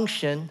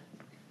function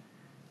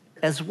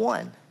as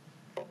one.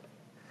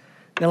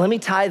 Now, let me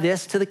tie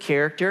this to the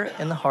character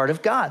and the heart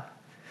of God.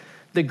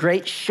 The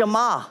great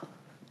Shema.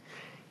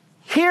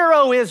 Hear,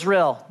 O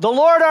Israel, the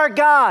Lord our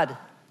God,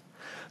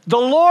 the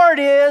Lord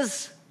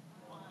is.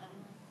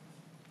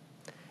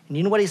 And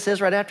you know what he says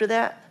right after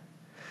that?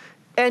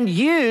 And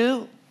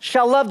you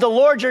shall love the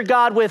Lord your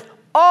God with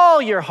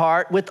all your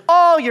heart, with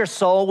all your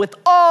soul, with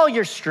all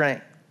your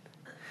strength.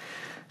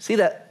 See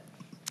that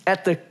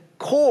at the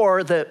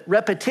core, the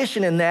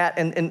repetition in that,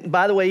 and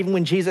by the way, even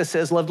when Jesus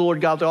says, love the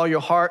Lord God with all your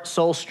heart,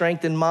 soul,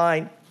 strength, and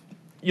mind,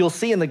 you'll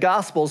see in the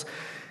Gospels,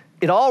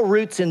 it all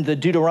roots in the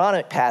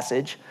Deuteronomic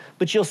passage,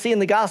 but you'll see in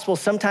the Gospels,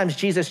 sometimes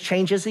Jesus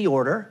changes the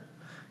order.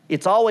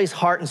 It's always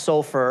heart and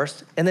soul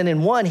first, and then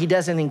in one, he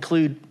doesn't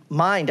include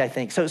mind, I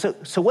think.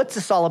 So what's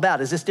this all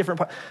about? Is this different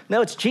part?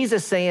 No, it's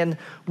Jesus saying,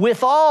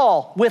 with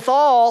all, with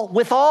all,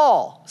 with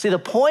all. See, the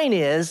point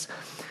is,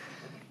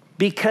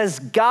 because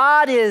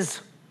God is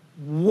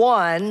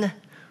one,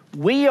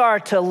 we are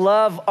to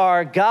love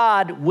our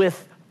God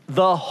with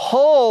the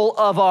whole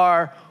of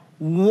our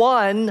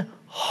one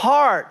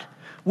heart,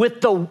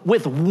 with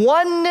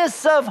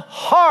oneness of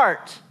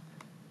heart.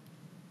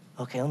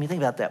 Okay, let me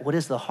think about that. What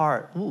is the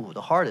heart? Ooh,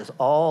 the heart is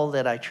all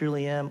that I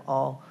truly am,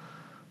 all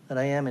that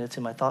I am, and it's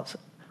in my thoughts.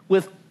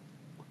 With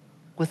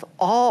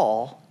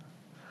all,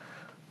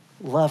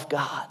 love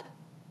God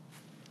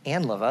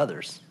and love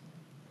others.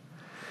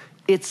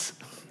 It's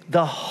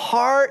the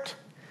heart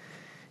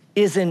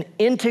is an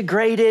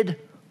integrated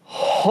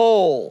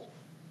whole.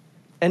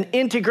 An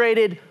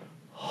integrated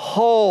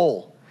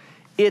whole.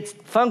 It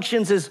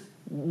functions as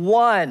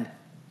one,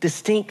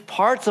 distinct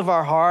parts of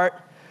our heart,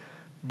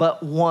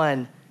 but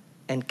one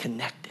and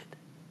connected.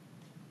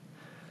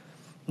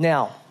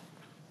 Now,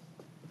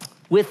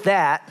 with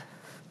that,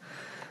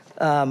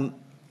 I'm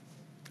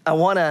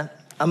gonna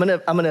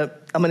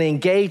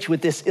engage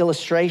with this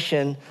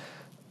illustration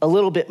a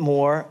little bit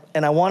more,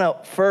 and I want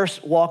to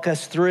first walk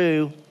us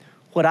through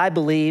what I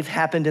believe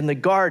happened in the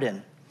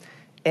garden.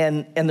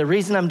 And the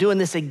reason I'm doing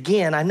this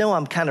again, I know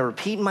I'm kind of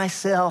repeating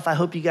myself. I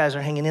hope you guys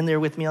are hanging in there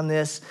with me on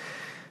this.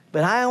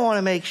 But we want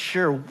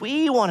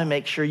to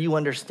make sure you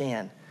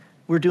understand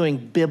we're doing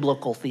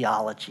biblical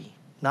theology,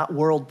 not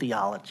world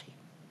theology,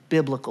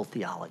 biblical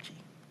theology.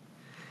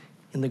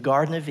 In the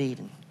Garden of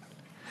Eden,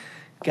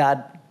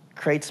 God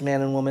creates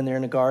man and woman there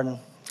in the garden.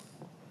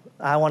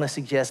 I want to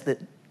suggest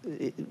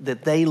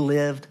that they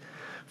lived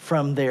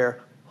from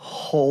their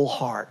whole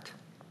heart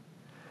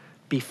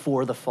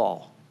before the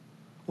fall.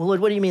 Well,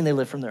 Lord, what do you mean they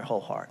live from their whole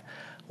heart?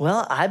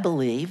 Well, I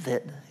believe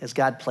that as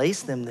God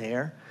placed them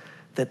there,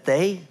 that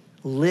they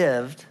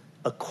lived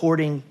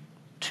according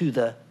to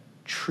the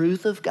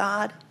truth of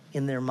God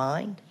in their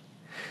mind.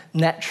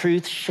 And that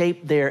truth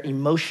shaped their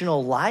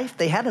emotional life.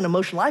 They had an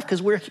emotional life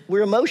because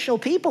we're emotional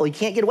people. You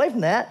can't get away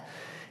from that.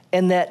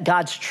 And that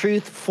God's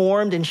truth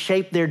formed and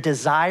shaped their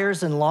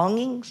desires and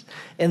longings.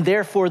 And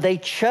therefore, they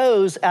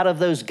chose out of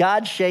those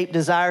God-shaped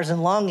desires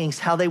and longings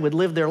how they would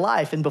live their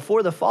life. And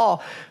before the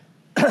fall,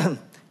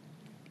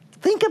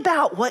 think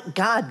about what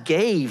God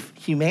gave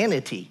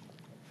humanity.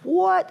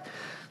 What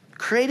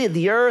created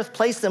the earth,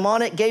 placed them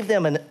on it, gave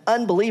them an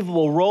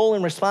unbelievable role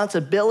and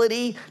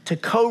responsibility to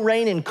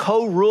co-reign and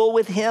co-rule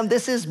with him.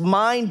 This is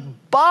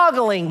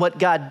mind-boggling what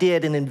God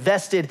did and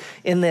invested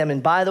in them.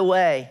 And by the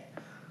way,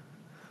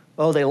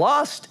 they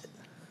lost it,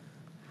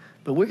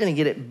 but we're going to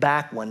get it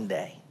back one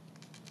day.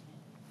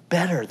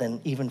 Better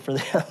than even for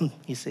them,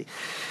 you see.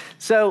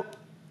 So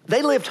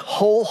they lived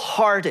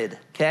wholehearted,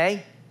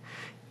 okay?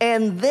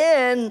 And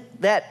then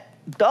that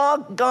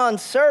doggone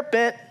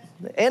serpent,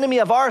 the enemy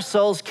of our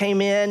souls,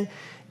 came in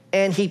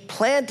and he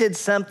planted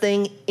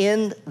something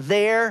in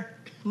their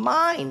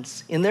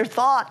minds, in their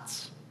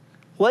thoughts.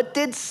 What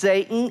did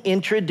Satan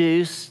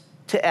introduce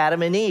to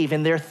Adam and Eve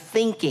in their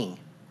thinking?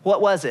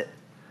 What was it?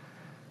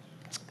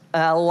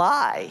 A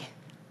lie.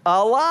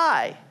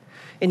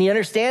 And you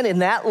understand,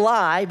 and that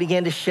lie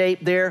began to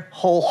shape their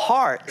whole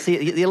heart. See,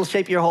 it'll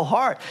shape your whole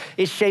heart.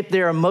 It shaped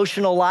their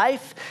emotional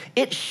life.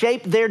 It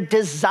shaped their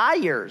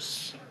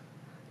desires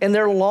and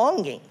their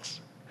longings.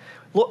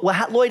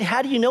 Lloyd,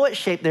 how do you know it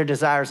shaped their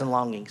desires and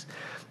longings?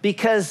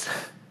 Because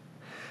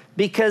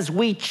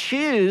we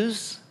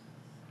choose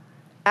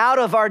out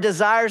of our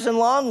desires and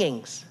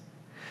longings.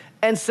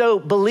 And so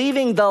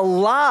believing the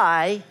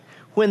lie,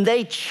 when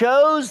they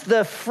chose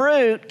the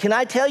fruit, can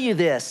I tell you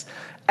this?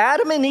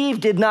 Adam and Eve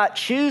did not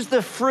choose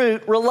the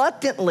fruit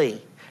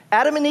reluctantly.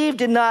 Adam and Eve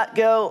did not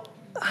go,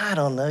 I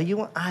don't know,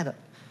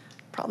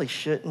 probably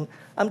shouldn't.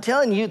 I'm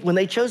telling you, when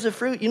they chose the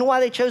fruit, you know why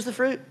they chose the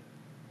fruit?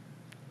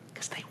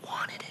 Because they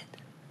wanted it.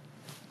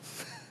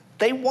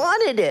 They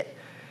wanted it.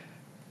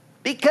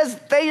 Because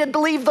they had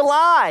believed the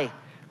lie,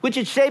 which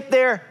had shaped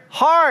their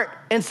heart.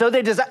 And so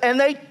they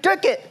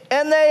took it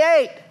and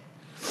they ate.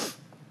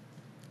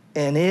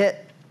 And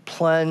it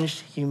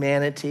plunged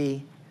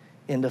humanity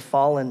into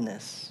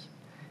fallenness.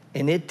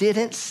 And it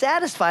didn't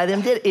satisfy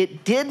them, did it?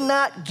 It did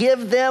not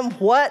give them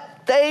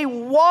what they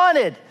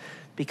wanted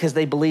because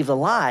they believed the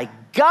lie.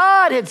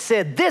 God had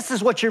said, this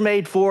is what you're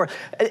made for.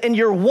 And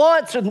your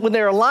wants, when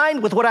they're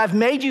aligned with what I've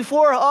made you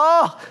for,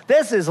 oh,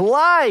 this is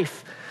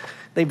life.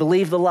 They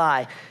believed the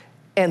lie.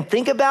 And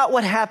think about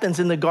what happens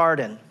in the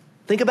garden.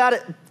 Think about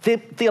it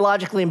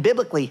theologically and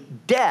biblically.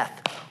 Death.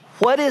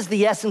 What is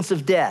the essence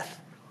of death?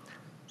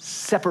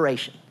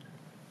 Separation.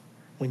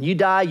 When you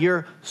die,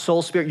 your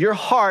soul, spirit, your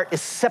heart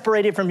is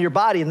separated from your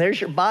body, and there's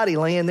your body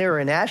laying there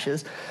in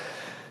ashes.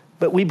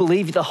 But we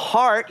believe the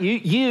heart,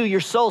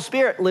 your soul,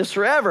 spirit, lives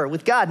forever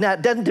with God. Now,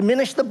 it doesn't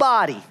diminish the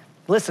body.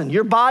 Listen,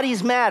 your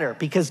bodies matter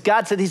because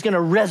God said he's going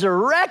to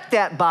resurrect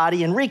that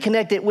body and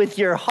reconnect it with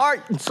your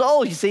heart and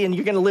soul, you see, and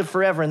you're going to live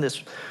forever in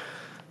this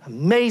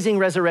amazing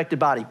resurrected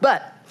body.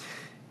 But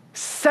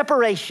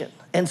separation.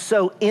 And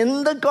so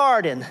in the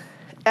garden,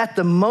 at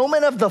the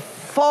moment of the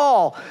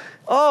fall,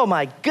 oh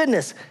my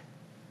goodness,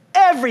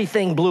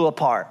 everything blew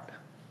apart.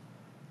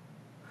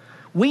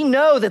 We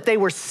know that they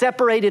were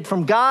separated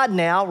from God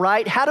now,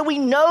 right? How do we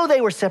know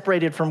they were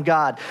separated from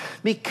God?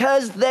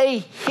 Because they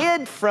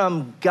hid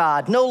from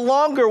God, no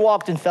longer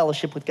walked in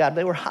fellowship with God.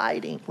 They were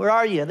hiding. Where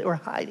are you? They were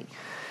hiding.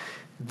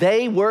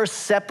 They were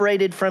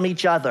separated from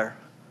each other.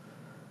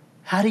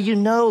 How do you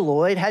know,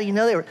 Lloyd? How do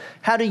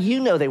you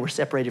know they were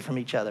separated from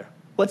each other?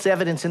 What's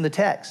evidence in the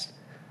text?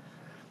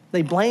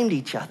 They blamed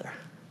each other.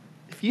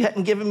 If you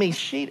hadn't given me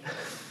sheet,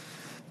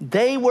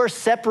 they were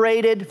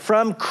separated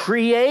from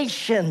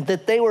creation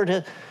that they were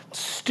to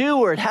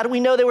steward. How do we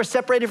know they were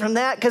separated from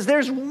that? Because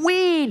there's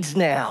weeds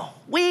now.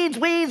 Weeds,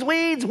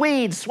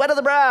 sweat of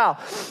the brow.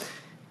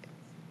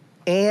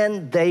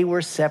 And they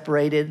were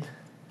separated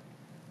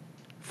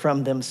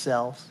from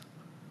themselves.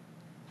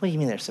 What do you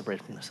mean they're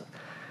separated from themselves?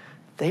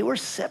 They were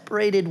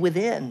separated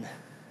within.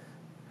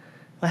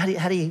 Well,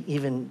 how do you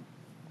even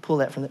pull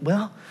that from that?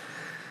 Well,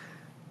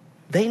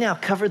 they now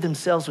covered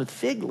themselves with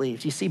fig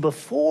leaves. You see,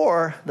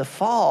 before the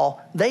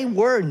fall, they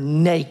were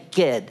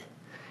naked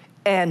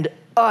and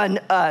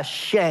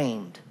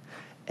unashamed.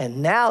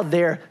 And now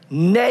they're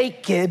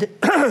naked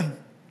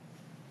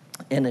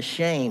and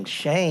ashamed.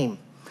 Shame.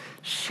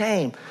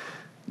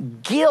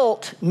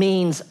 Guilt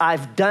means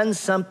I've done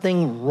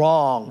something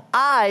wrong.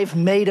 I've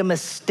made a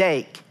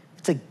mistake.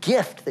 It's a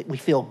gift that we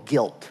feel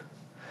guilt.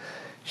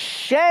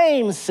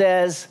 Shame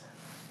says,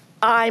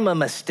 I'm a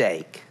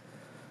mistake.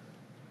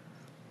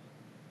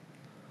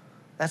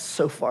 That's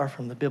so far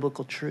from the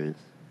biblical truth.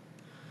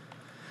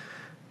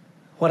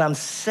 What I'm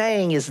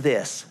saying is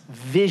this,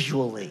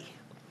 visually,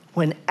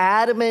 when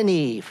Adam and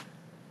Eve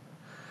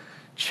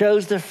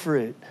chose the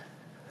fruit,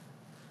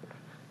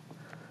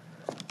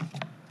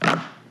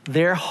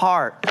 their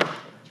heart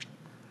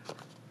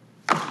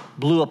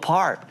blew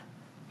apart.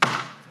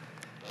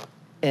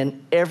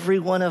 And every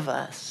one of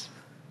us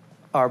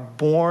are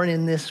born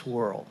in this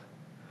world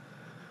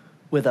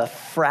with a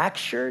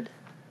fractured,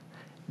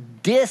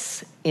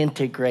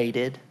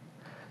 disintegrated,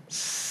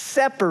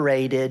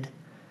 separated,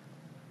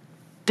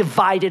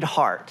 divided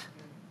heart.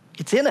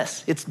 It's in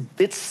us.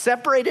 It's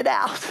separated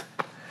out.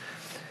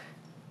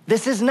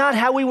 This is not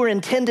how we were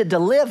intended to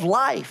live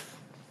life.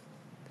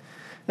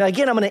 Now,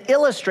 again, I'm going to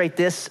illustrate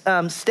this.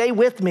 Stay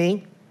with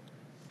me,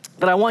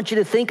 but I want you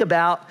to think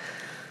about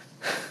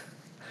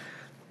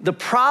the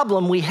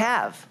problem we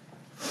have.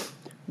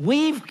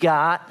 We've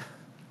got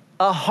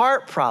a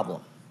heart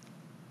problem.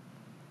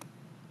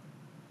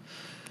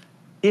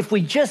 If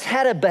we just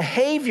had a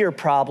behavior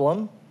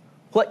problem,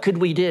 what could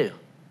we do?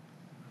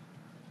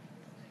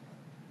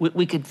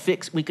 We could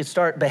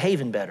start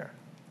behaving better.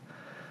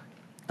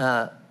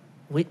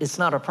 It's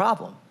not a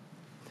problem.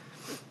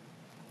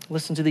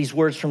 Listen to these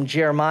words from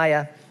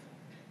Jeremiah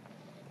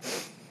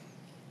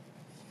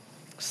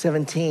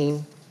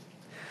 17.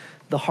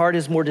 The heart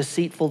is more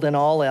deceitful than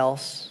all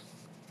else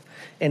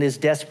and is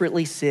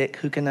desperately sick.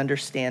 Who can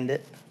understand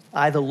it?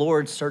 I, the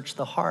Lord, search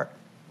the heart.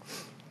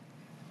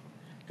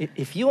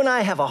 If you and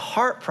I have a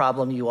heart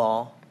problem, you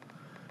all,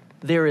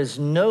 there is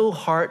no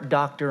heart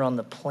doctor on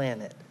the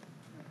planet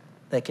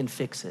that can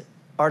fix it.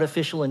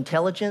 Artificial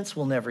intelligence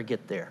will never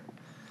get there.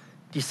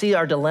 Do you see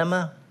our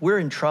dilemma? We're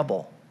in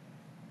trouble.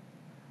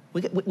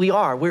 We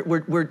are.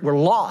 We're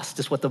lost,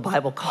 is what the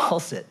Bible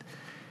calls it,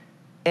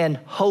 and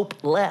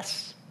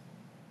hopeless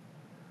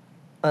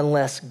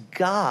unless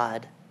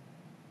God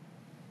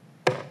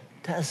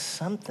does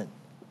something.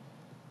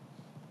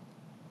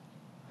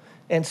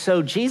 And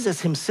so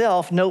Jesus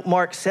himself, note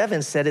Mark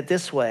 7, said it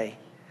this way.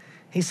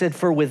 He said,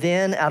 for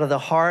within, out of the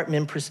heart,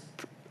 men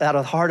out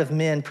of the heart of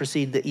men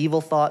proceed the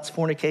evil thoughts,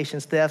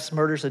 fornications, thefts,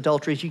 murders,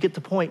 adulteries. You get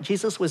the point.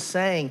 Jesus was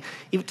saying,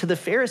 even to the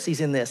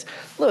Pharisees in this,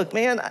 look,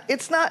 man,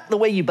 it's not the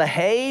way you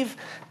behave.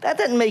 That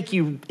doesn't make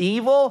you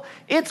evil.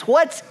 It's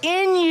what's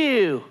in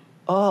you.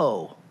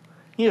 Oh,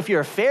 you know, if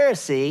you're a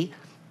Pharisee,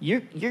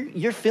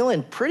 you're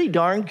feeling pretty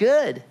darn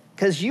good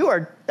because you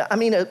are, I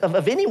mean,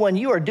 of anyone,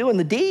 you are doing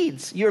the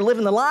deeds. You're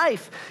living the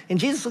life. And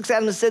Jesus looks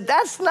at him and said,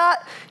 that's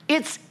not,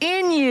 it's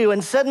in you.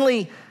 And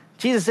suddenly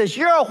Jesus says,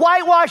 you're a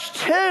whitewashed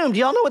tomb. Do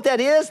y'all know what that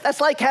is? That's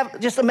like,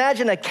 just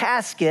imagine a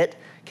casket,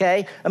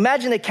 okay?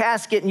 Imagine a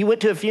casket and you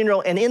went to a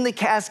funeral and in the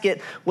casket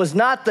was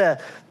not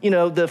the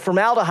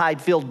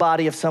formaldehyde-filled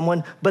body of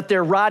someone, but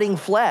their rotting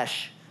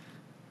flesh.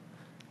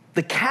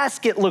 The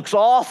casket looks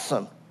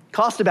awesome.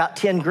 Cost about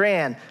 10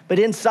 grand, but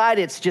inside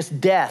it's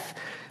just death.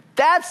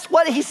 That's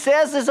what he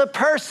says is a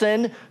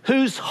person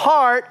whose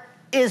heart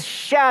is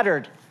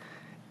shattered.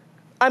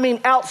 I mean,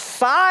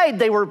 outside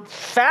they were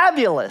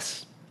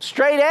fabulous.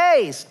 Straight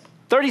A's,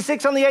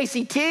 36 on the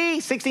ACT,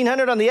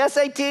 1,600 on the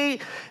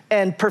SAT,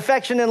 and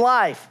perfection in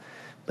life.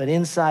 But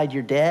inside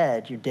you're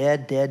dead. You're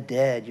dead, dead,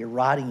 dead. You're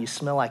rotting. You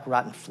smell like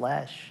rotten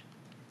flesh.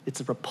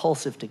 It's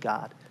repulsive to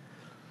God.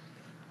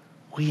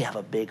 We have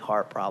a big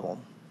heart problem.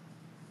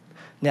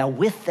 Now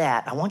with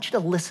that, I want you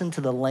to listen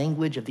to the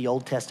language of the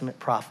Old Testament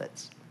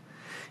prophets.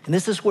 And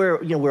this is where,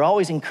 we're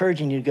always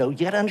encouraging you to go, you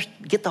got to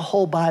get the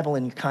whole Bible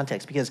in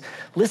context, because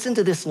listen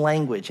to this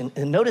language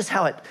and notice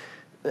how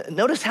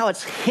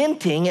it's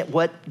hinting at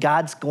what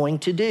God's going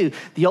to do.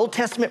 The Old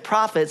Testament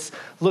prophets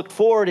looked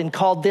forward and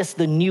called this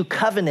the new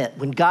covenant.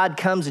 When God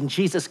comes and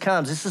Jesus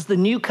comes, this is the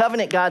new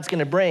covenant God's going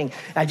to bring.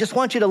 I just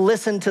want you to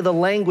listen to the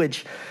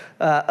language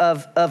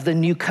of the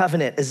new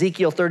covenant.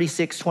 Ezekiel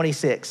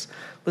 36:26.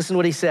 Listen to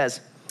what he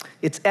says.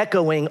 It's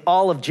echoing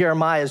all of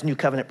Jeremiah's new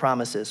covenant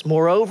promises.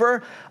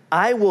 Moreover,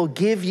 I will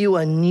give you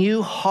a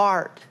new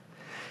heart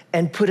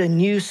and put a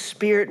new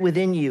spirit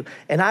within you.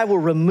 And I will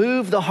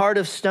remove the heart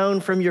of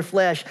stone from your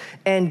flesh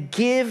and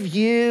give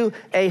you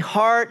a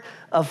heart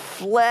of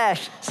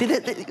flesh. See,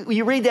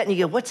 you read that and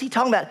you go, what's he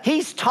talking about?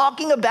 He's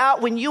talking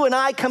about when you and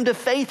I come to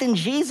faith in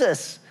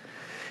Jesus.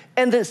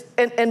 And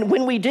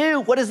when we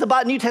do, what is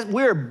the New Testament?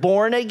 We're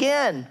born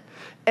again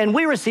and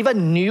we receive a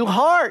new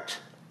heart.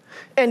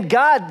 And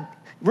God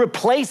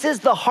replaces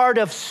the heart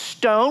of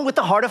stone with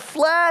the heart of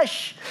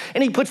flesh.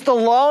 And he puts the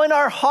law in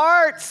our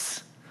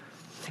hearts.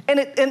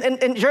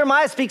 And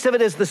Jeremiah speaks of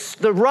it as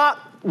the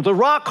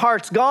rock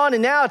heart's gone,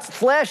 and now it's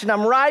flesh, and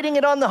I'm writing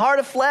it on the heart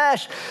of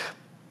flesh.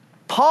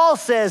 Paul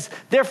says,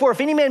 therefore,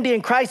 if any man be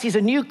in Christ, he's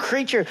a new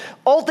creature.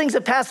 Old things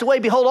have passed away.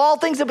 Behold, all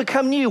things have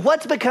become new.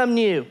 What's become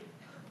new?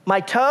 My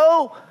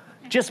toe?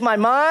 Just my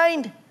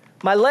mind?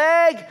 My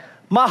leg?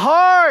 My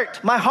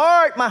heart? My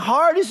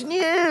heart is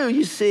new,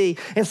 you see.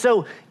 And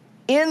so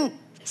in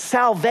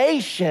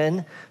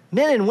salvation,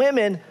 men and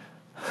women,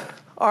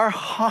 our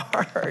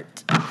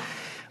heart,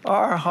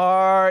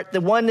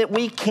 the one that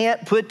we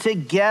can't put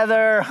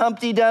together.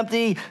 Humpty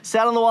Dumpty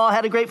sat on the wall,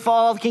 had a great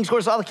fall. The king's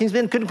horse, all the king's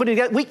men couldn't put it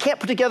together. We can't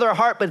put together a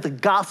heart, but the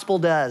gospel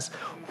does.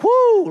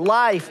 Woo,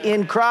 life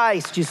in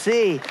Christ, you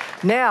see.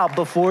 Now,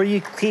 before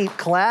you keep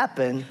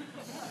clapping,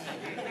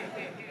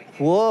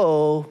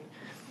 whoa,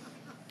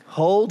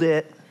 hold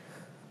it.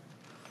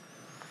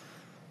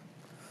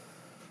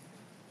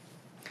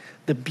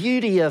 The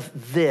beauty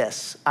of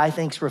this, I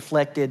think, is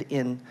reflected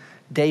in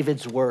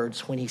David's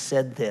words when he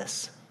said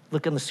this.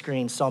 Look on the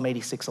screen, Psalm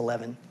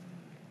 86:11.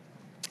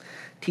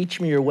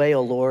 Teach me your way,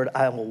 O Lord,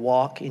 I will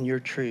walk in your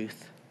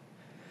truth.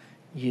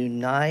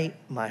 Unite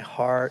my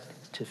heart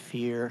to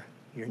fear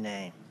your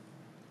name.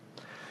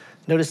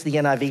 Notice the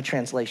NIV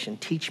translation.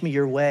 Teach me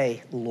your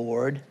way,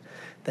 Lord,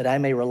 that I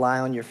may rely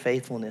on your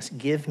faithfulness.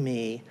 Give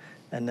me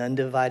an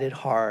undivided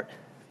heart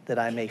that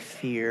I may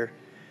fear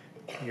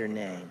your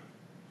name.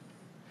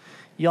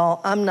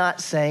 Y'all, I'm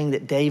not saying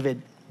that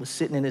David was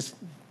sitting in his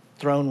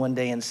throne one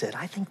day and said,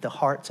 I think the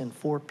heart's in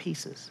 4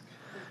 pieces.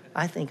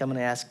 I think I'm going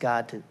to ask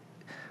God to.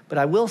 But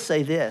I will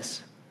say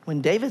this.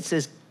 When David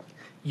says,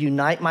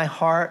 unite my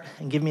heart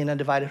and give me an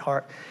undivided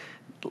heart,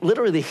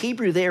 literally the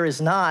Hebrew there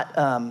is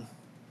not,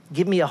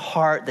 give me a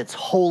heart that's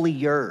wholly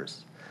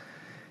yours.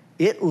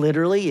 It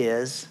literally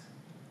is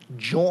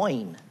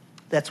join.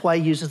 That's why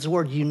he uses the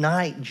word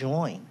unite,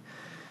 join.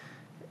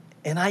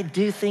 And I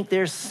do think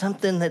there's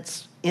something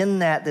that's in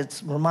that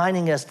that's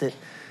reminding us that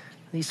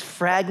these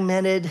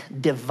fragmented,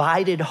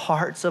 divided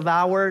hearts of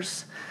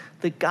ours,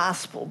 the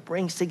gospel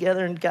brings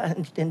together,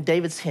 and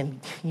David's saying,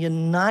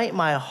 unite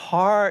my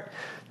heart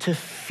to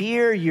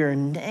fear your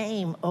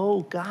name,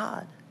 oh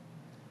God.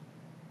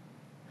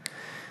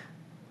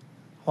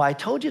 Why I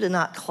told you to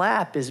not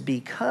clap is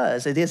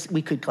because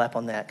we could clap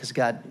on that because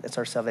God, that's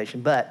our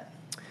salvation, but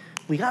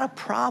we got a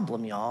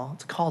problem, y'all.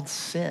 It's called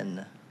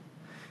sin.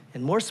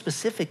 And more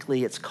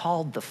specifically, it's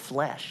called the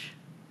flesh.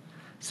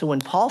 So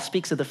when Paul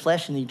speaks of the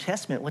flesh in the New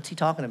Testament, what's he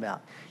talking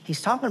about?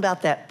 He's talking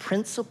about that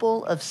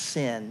principle of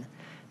sin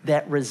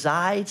that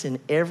resides in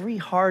every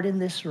heart in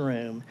this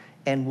room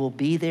and will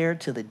be there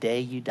to the day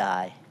you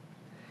die.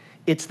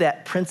 It's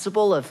that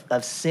principle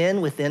of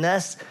sin within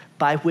us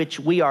by which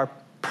we are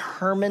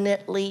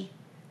permanently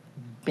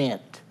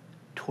bent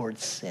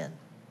towards sin.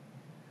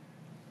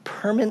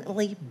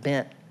 Permanently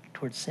bent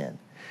towards sin.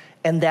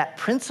 And that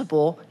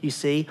principle, you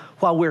see,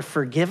 while we're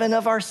forgiven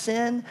of our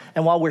sin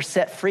and while we're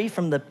set free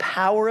from the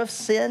power of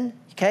sin,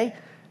 okay,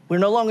 we're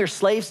no longer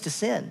slaves to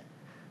sin.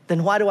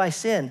 Then why do I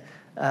sin?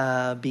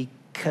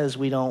 Because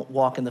we don't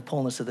walk in the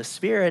fullness of the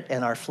Spirit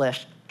and our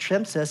flesh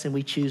tempts us and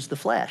we choose the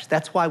flesh.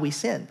 That's why we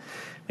sin.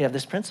 We have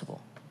this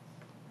principle.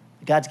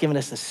 God's given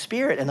us the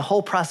Spirit, and the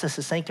whole process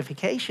of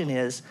sanctification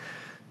is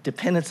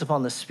dependence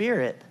upon the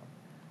Spirit,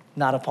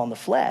 not upon the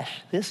flesh.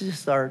 This is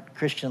just our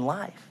Christian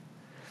life.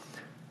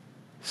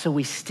 So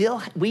we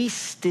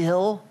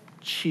still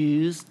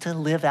choose to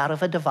live out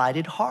of a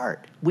divided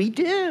heart. We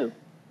do.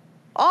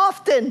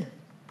 Often.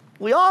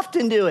 We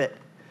often do it.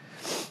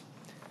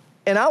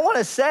 And I want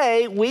to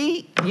say,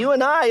 you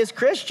and I as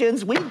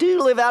Christians, we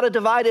do live out of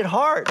divided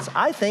hearts.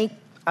 I think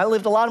I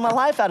lived a lot of my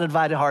life out of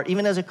divided heart,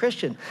 even as a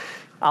Christian.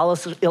 I'll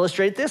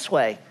illustrate it this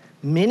way.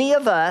 Many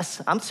of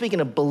us, I'm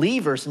speaking of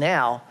believers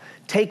now,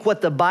 take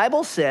what the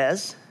Bible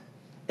says,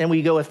 and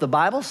we go, if the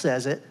Bible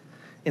says it,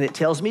 and it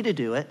tells me to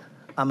do it,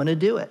 I'm going to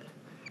do it.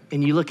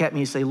 And you look at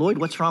me and say, Lloyd,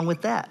 what's wrong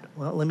with that?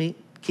 Well, let me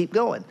keep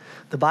going.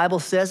 The Bible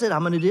says it,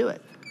 I'm going to do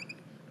it.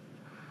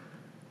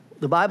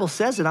 The Bible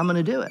says it, I'm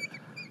going to do it.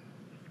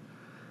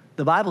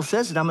 The Bible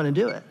says it, I'm going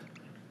to do it.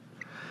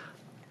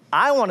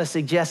 I want to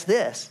suggest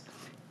this.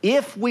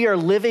 If we are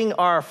living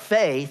our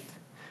faith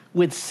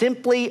with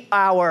simply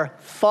our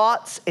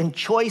thoughts and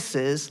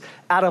choices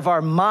out of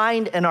our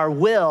mind and our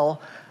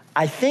will,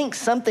 I think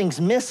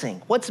something's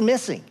missing. What's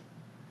missing?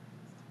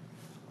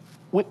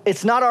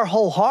 It's not our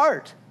whole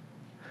heart.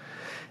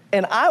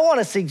 And I want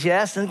to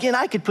suggest, and again,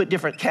 I could put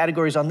different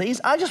categories on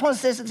these. I just want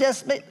to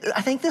suggest,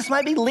 I think this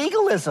might be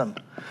legalism,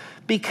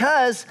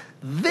 because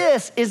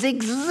this is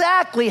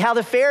exactly how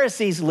the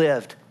Pharisees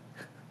lived.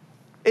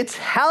 It's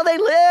how they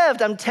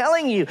lived, I'm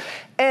telling you.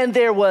 And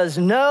there was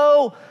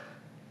no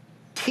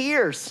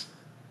tears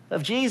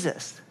of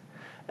Jesus.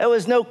 There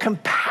was no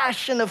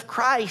compassion of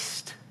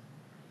Christ.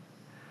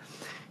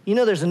 You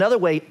know, there's another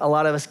way a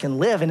lot of us can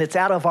live, and it's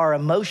out of our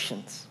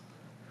emotions.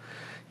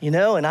 You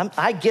know, and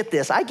I get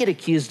this. I get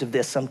accused of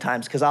this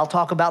sometimes because I'll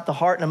talk about the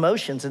heart and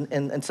emotions,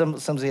 and some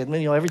say, you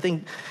know,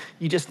 everything,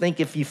 you just think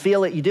if you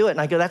feel it, you do it. And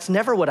I go, that's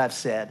never what I've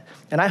said.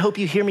 And I hope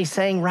you hear me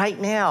saying right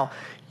now,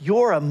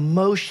 your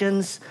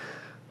emotions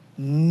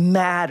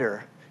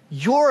matter.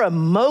 Your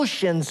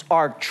emotions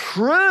are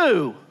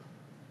true,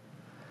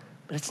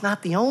 but it's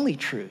not the only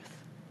truth.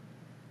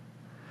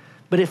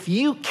 But if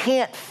you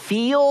can't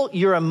feel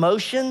your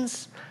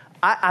emotions,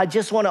 I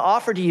just want to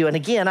offer to you, and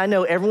again, I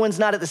know everyone's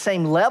not at the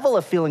same level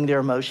of feeling their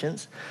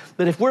emotions,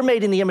 but if we're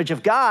made in the image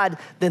of God,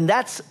 then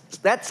that's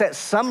at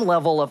some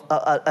level of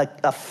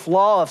a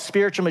flaw of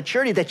spiritual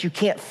maturity that you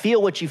can't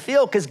feel what you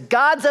feel, because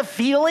God's a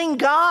feeling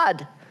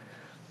God.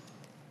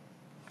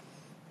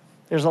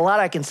 There's a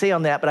lot I can say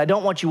on that, but I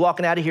don't want you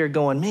walking out of here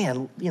going,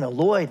 man, you know,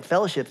 Lloyd,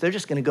 Fellowship, they're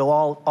just going to go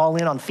all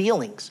in on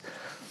feelings.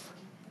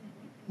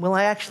 Well,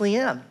 I actually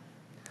am,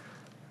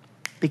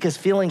 because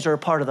feelings are a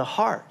part of the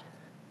heart.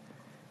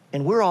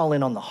 And we're all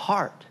in on the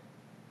heart.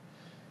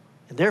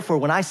 And therefore,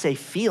 when I say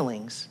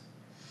feelings,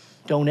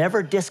 don't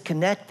ever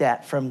disconnect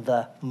that from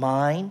the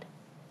mind,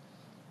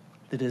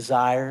 the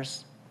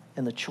desires,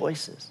 and the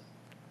choices.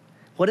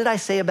 What did I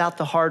say about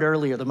the heart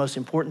earlier? The most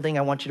important thing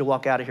I want you to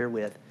walk out of here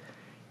with.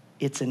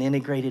 It's an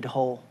integrated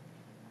whole.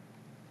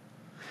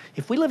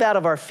 If we live out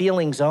of our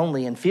feelings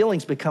only, and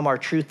feelings become our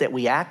truth that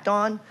we act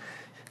on,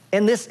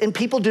 and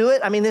people do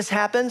it, I mean, this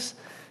happens.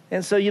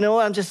 And so, you know,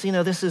 I'm just, you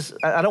know,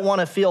 I don't want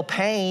to feel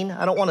pain.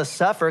 I don't want to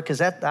suffer, because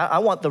I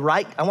want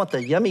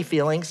the yummy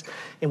feelings,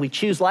 and we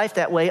choose life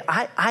that way.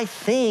 I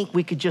think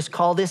we could just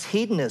call this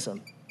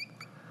hedonism.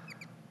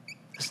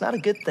 It's not a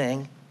good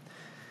thing.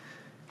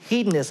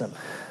 Hedonism.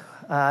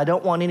 I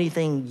don't want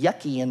anything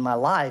yucky in my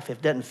life. If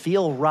it doesn't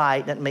feel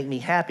right, doesn't make me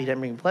happy, doesn't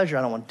bring me pleasure,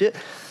 I don't want to do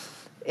it.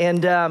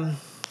 And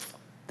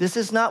this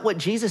is not what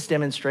Jesus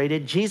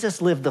demonstrated.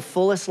 Jesus lived the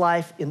fullest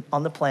life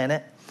on the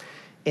planet.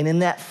 And in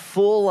that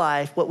full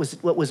life, what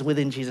was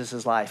within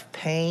Jesus' life?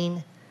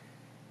 Pain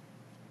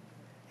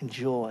and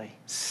joy,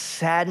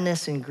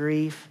 sadness and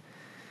grief,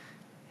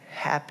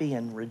 happy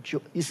and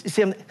rejoice. You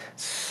see him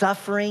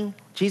suffering.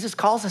 Jesus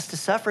calls us to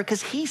suffer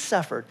because he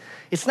suffered.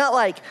 It's not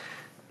like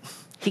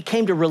he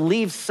came to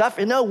relieve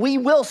suffering. No, we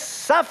will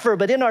suffer,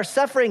 but in our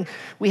suffering,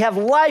 we have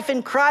life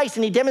in Christ,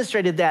 and he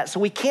demonstrated that. So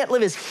we can't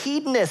live as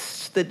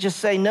hedonists that just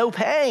say no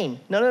pain.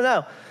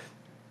 No.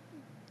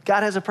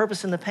 God has a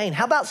purpose in the pain.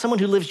 How about someone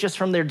who lives just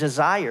from their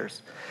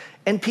desires?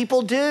 And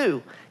people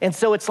do. And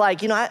so it's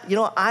like,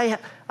 I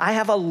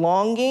have a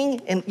longing,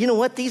 and you know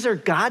what? These are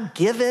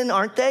God-given,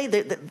 aren't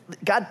they?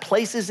 God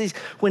places these,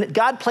 when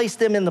God placed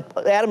them in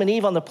Adam and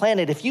Eve on the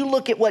planet, if you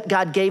look at what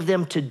God gave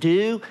them to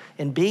do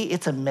and be,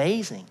 it's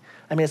amazing.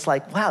 I mean, it's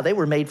like, wow, they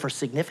were made for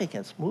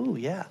significance. Ooh,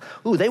 yeah.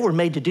 Ooh, they were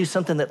made to do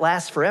something that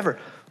lasts forever.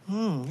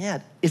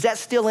 Yeah. Is that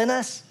still in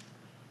us?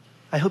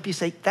 I hope you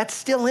say, that's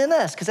still in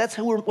us, because that's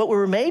what we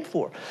were made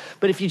for.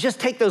 But if you just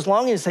take those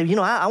longings and say,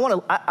 I'm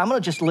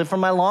gonna just live from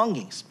my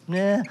longings.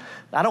 I'm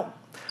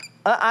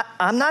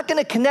not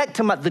gonna connect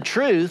to the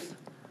truth.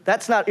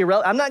 That's not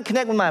irrelevant. I'm not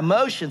connecting with my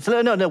emotions.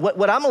 No.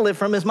 What I'm gonna live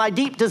from is my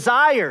deep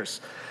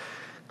desires.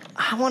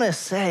 I wanna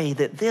say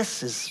that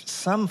this is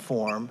some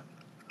form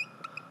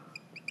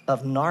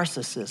of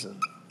narcissism.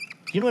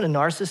 You know what a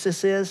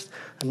narcissist is?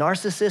 A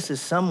narcissist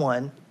is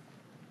someone,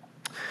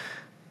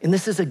 and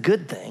this is a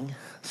good thing,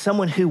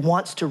 someone who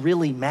wants to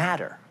really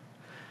matter.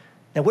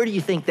 Now, where do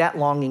you think that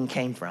longing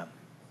came from?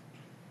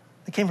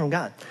 It came from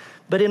God.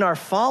 But in our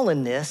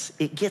fallenness,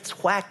 it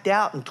gets whacked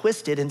out and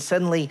twisted, and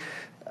suddenly,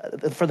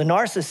 for the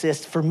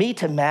narcissist, for me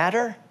to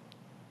matter,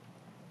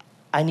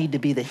 I need to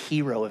be the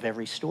hero of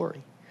every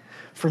story.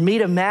 For me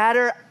to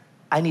matter,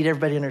 I need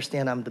everybody to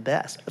understand I'm the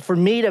best. For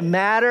me to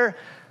matter,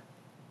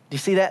 do you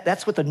see that?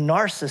 That's what the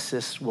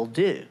narcissist will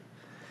do.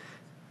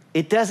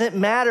 It doesn't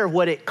matter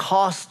what it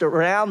costs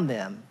around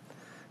them.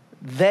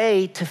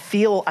 To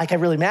feel like I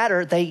really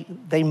matter,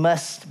 they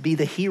must be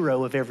the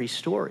hero of every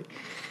story.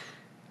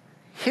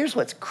 Here's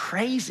what's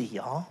crazy,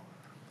 y'all.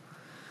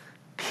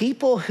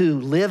 People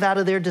who live out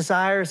of their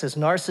desires as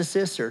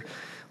narcissists, or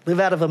live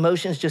out of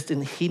emotions just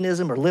in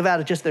hedonism, or live out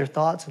of just their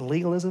thoughts and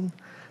legalism,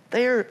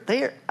 they're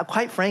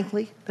quite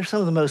frankly, they're some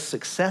of the most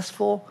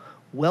successful,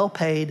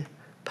 well-paid,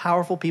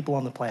 powerful people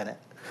on the planet.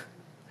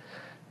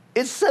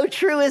 It's so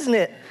true, isn't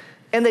it?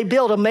 And they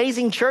build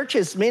amazing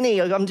churches.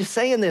 Many, I'm just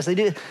saying this,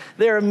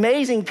 they're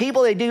amazing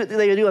people. They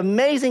do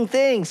amazing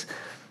things.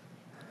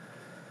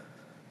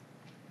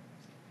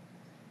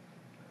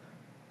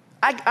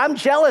 I'm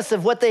jealous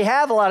of what they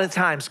have a lot of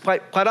times,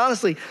 quite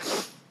honestly.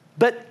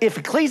 But if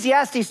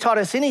Ecclesiastes taught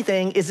us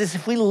anything, is this: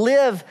 if we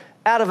live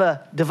out of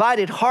a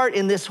divided heart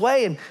in this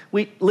way, and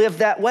we live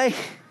that way,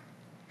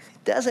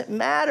 it doesn't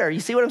matter. You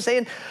see what I'm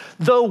saying?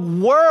 The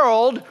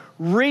world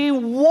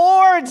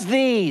rewards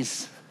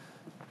these.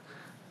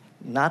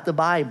 Not the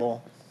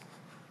Bible.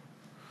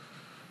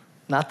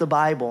 Not the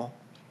Bible.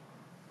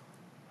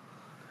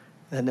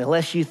 And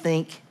unless you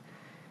think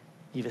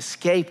you've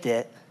escaped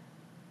it,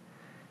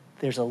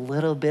 there's a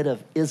little bit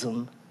of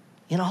ism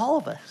in all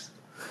of us.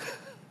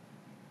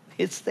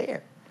 It's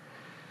there.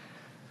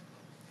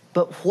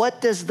 But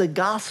what does the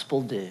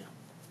gospel do?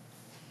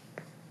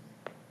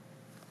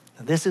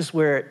 This is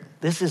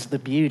the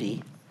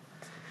beauty.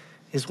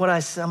 Is what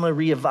I'm going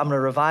to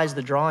revise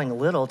the drawing a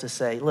little to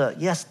say, look,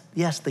 yes,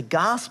 the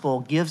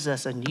gospel gives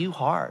us a new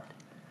heart.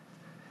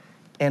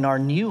 And our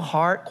new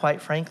heart,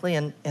 quite frankly,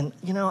 and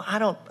I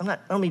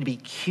don't mean to be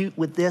cute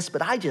with this,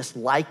 but I just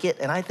like it,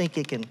 and I think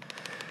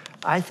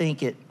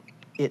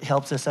it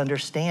helps us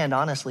understand,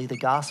 honestly, the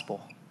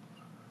gospel.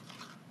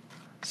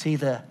 See,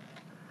 the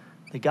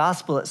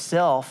gospel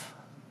itself,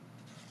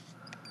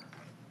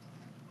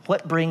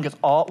 what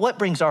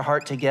brings our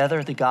heart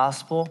together, the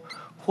gospel?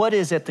 What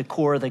is at the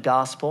core of the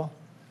gospel?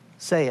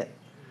 Say it.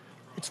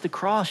 It's the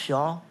cross,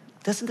 y'all.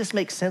 Doesn't this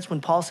make sense when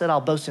Paul said,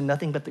 I'll boast in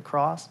nothing but the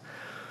cross?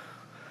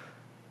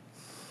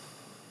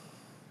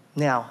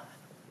 Now,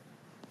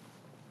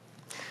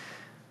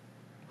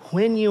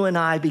 when you and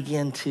I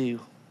begin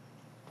to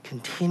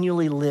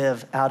continually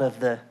live out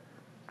of the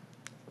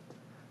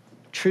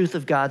truth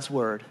of God's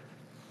word,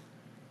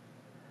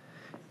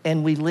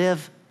 and we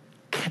live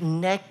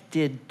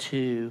connected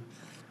to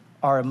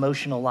our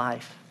emotional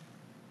life,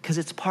 because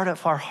it's part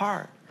of our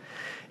heart.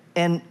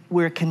 And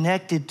we're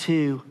connected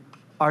to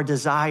our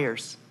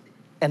desires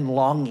and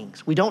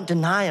longings. We don't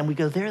deny them. We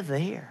go, they're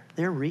there.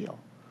 They're real.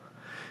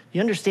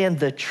 You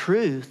understand, the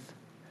truth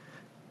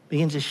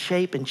begins to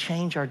shape and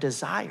change our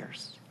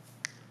desires.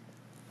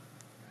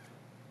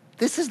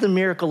 This is the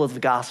miracle of the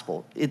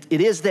gospel. It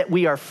is that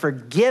we are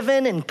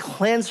forgiven and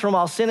cleansed from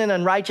all sin and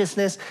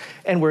unrighteousness,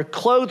 and we're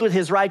clothed with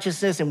his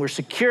righteousness, and we're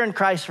secure in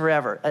Christ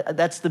forever.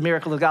 That's the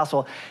miracle of the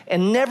gospel.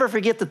 And never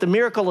forget that the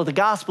miracle of the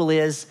gospel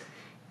is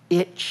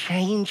it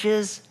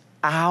changes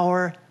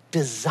our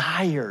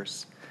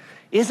desires.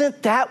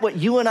 Isn't that what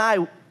you and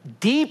I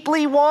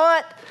deeply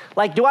want?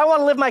 Like, do I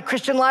want to live my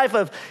Christian life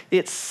of,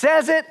 it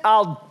says it,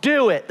 I'll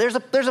do it. There's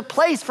a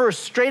place for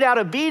straight out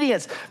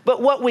obedience. But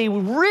what we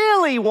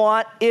really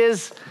want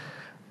is,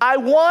 I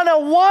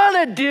want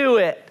to do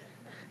it.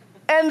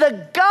 And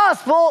the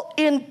gospel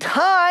in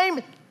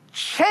time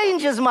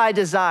changes my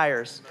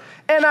desires.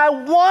 And I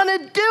want to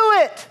do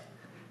it.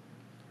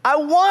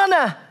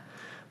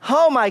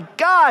 Oh my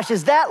gosh,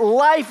 is that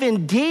life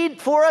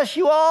indeed for us,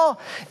 you all?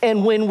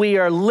 And when we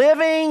are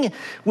living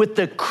with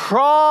the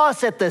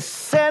cross at the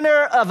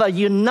center of a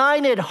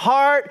united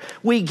heart,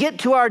 we get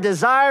to our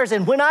desires.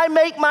 And when I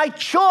make my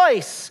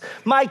choice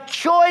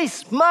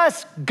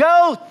must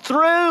go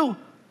through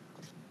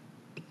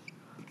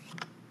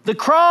the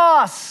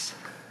cross.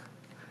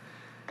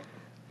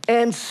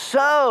 And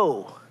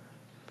so,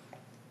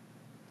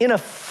 in a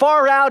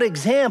far out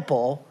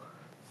example,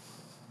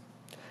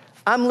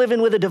 I'm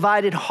living with a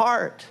divided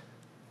heart.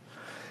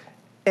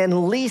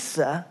 And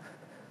Lisa,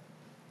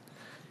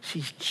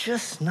 she's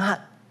just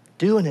not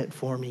doing it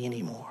for me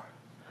anymore.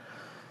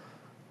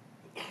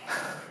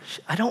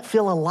 I don't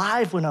feel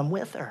alive when I'm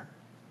with her.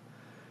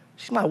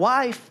 She's my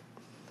wife.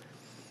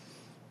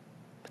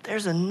 But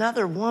there's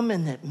another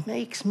woman that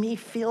makes me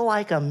feel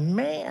like a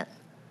man.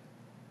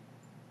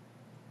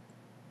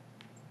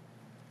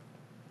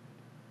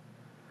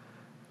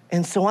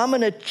 And so I'm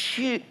going to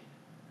choose.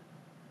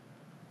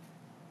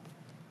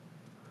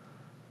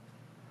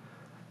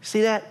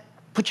 See that?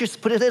 Put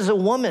it as a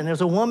woman.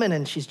 There's a woman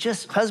and she's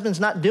just, husband's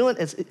not doing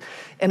it,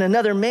 and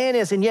another man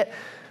is, and yet,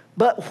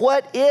 but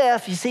what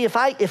if, you see, if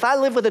I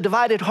live with a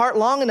divided heart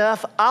long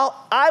enough,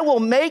 I will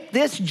make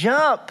this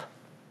jump.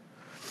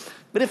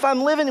 But if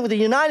I'm living with a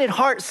united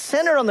heart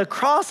centered on the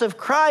cross of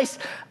Christ,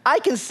 I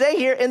can say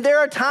here, and there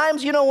are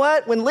times, you know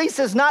what, when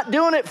Lisa's not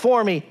doing it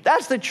for me.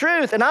 That's the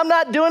truth, and I'm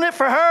not doing it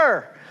for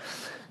her.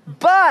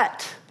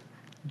 But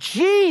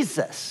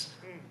Jesus,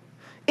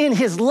 in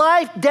his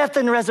life, death,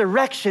 and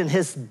resurrection,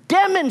 has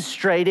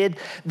demonstrated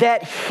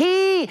that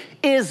he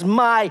is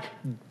my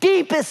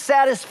deepest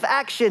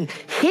satisfaction.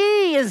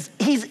 He's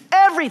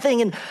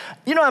everything. And,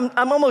 you know,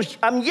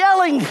 I'm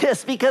yelling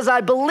this because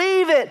I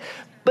believe it,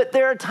 but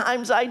there are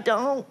times I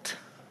don't.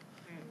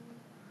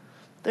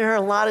 There are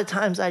a lot of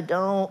times I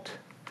don't,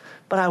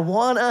 but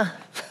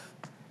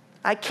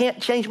I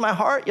can't change my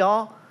heart,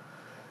 y'all.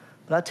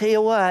 But I'll tell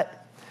you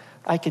what,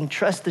 I can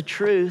trust the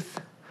truth.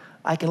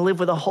 I can live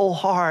with a whole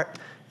heart.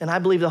 And I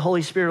believe the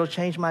Holy Spirit will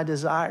change my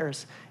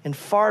desires. And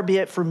far be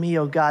it from me,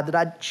 oh God, that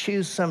I'd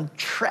choose some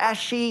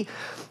trashy,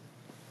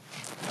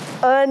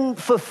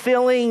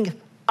 unfulfilling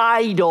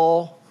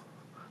idol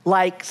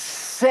like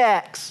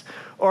sex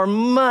or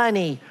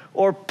money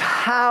or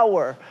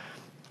power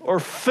or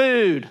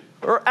food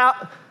or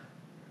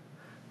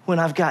when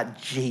I've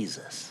got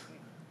Jesus.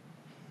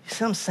 You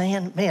see what I'm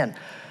saying? Man,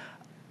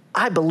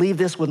 I believe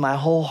this with my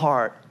whole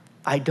heart.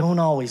 I don't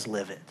always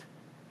live it.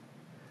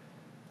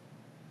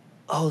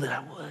 Oh, that I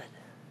would.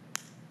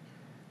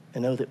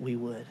 And oh, that we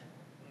would.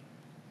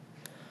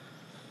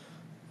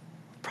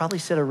 Probably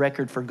set a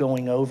record for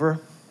going over.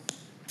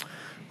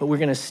 But we're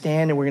going to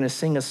stand and we're going to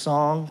sing a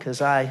song because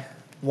I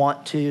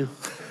want to.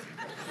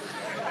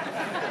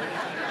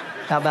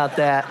 How about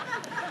that?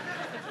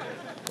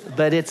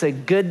 But it's a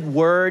good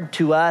word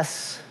to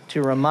us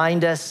to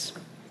remind us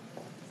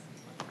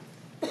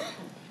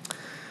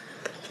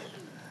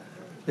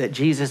that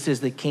Jesus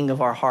is the King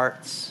of our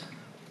hearts.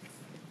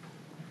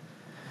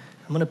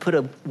 I'm going to put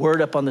a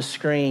word up on the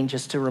screen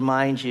just to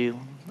remind you.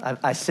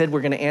 I said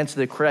we're going to answer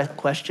the correct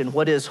question,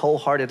 what is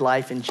wholehearted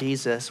life in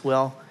Jesus?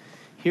 Well,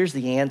 here's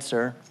the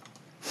answer.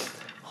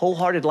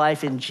 Wholehearted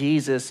life in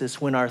Jesus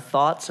is when our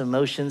thoughts,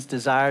 emotions,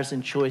 desires,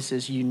 and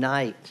choices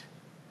unite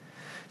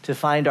to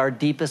find our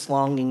deepest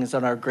longings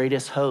and our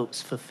greatest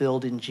hopes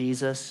fulfilled in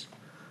Jesus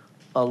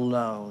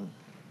alone.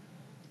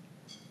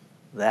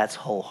 That's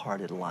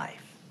wholehearted life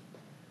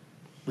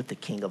with the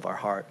King of our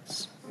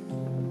hearts.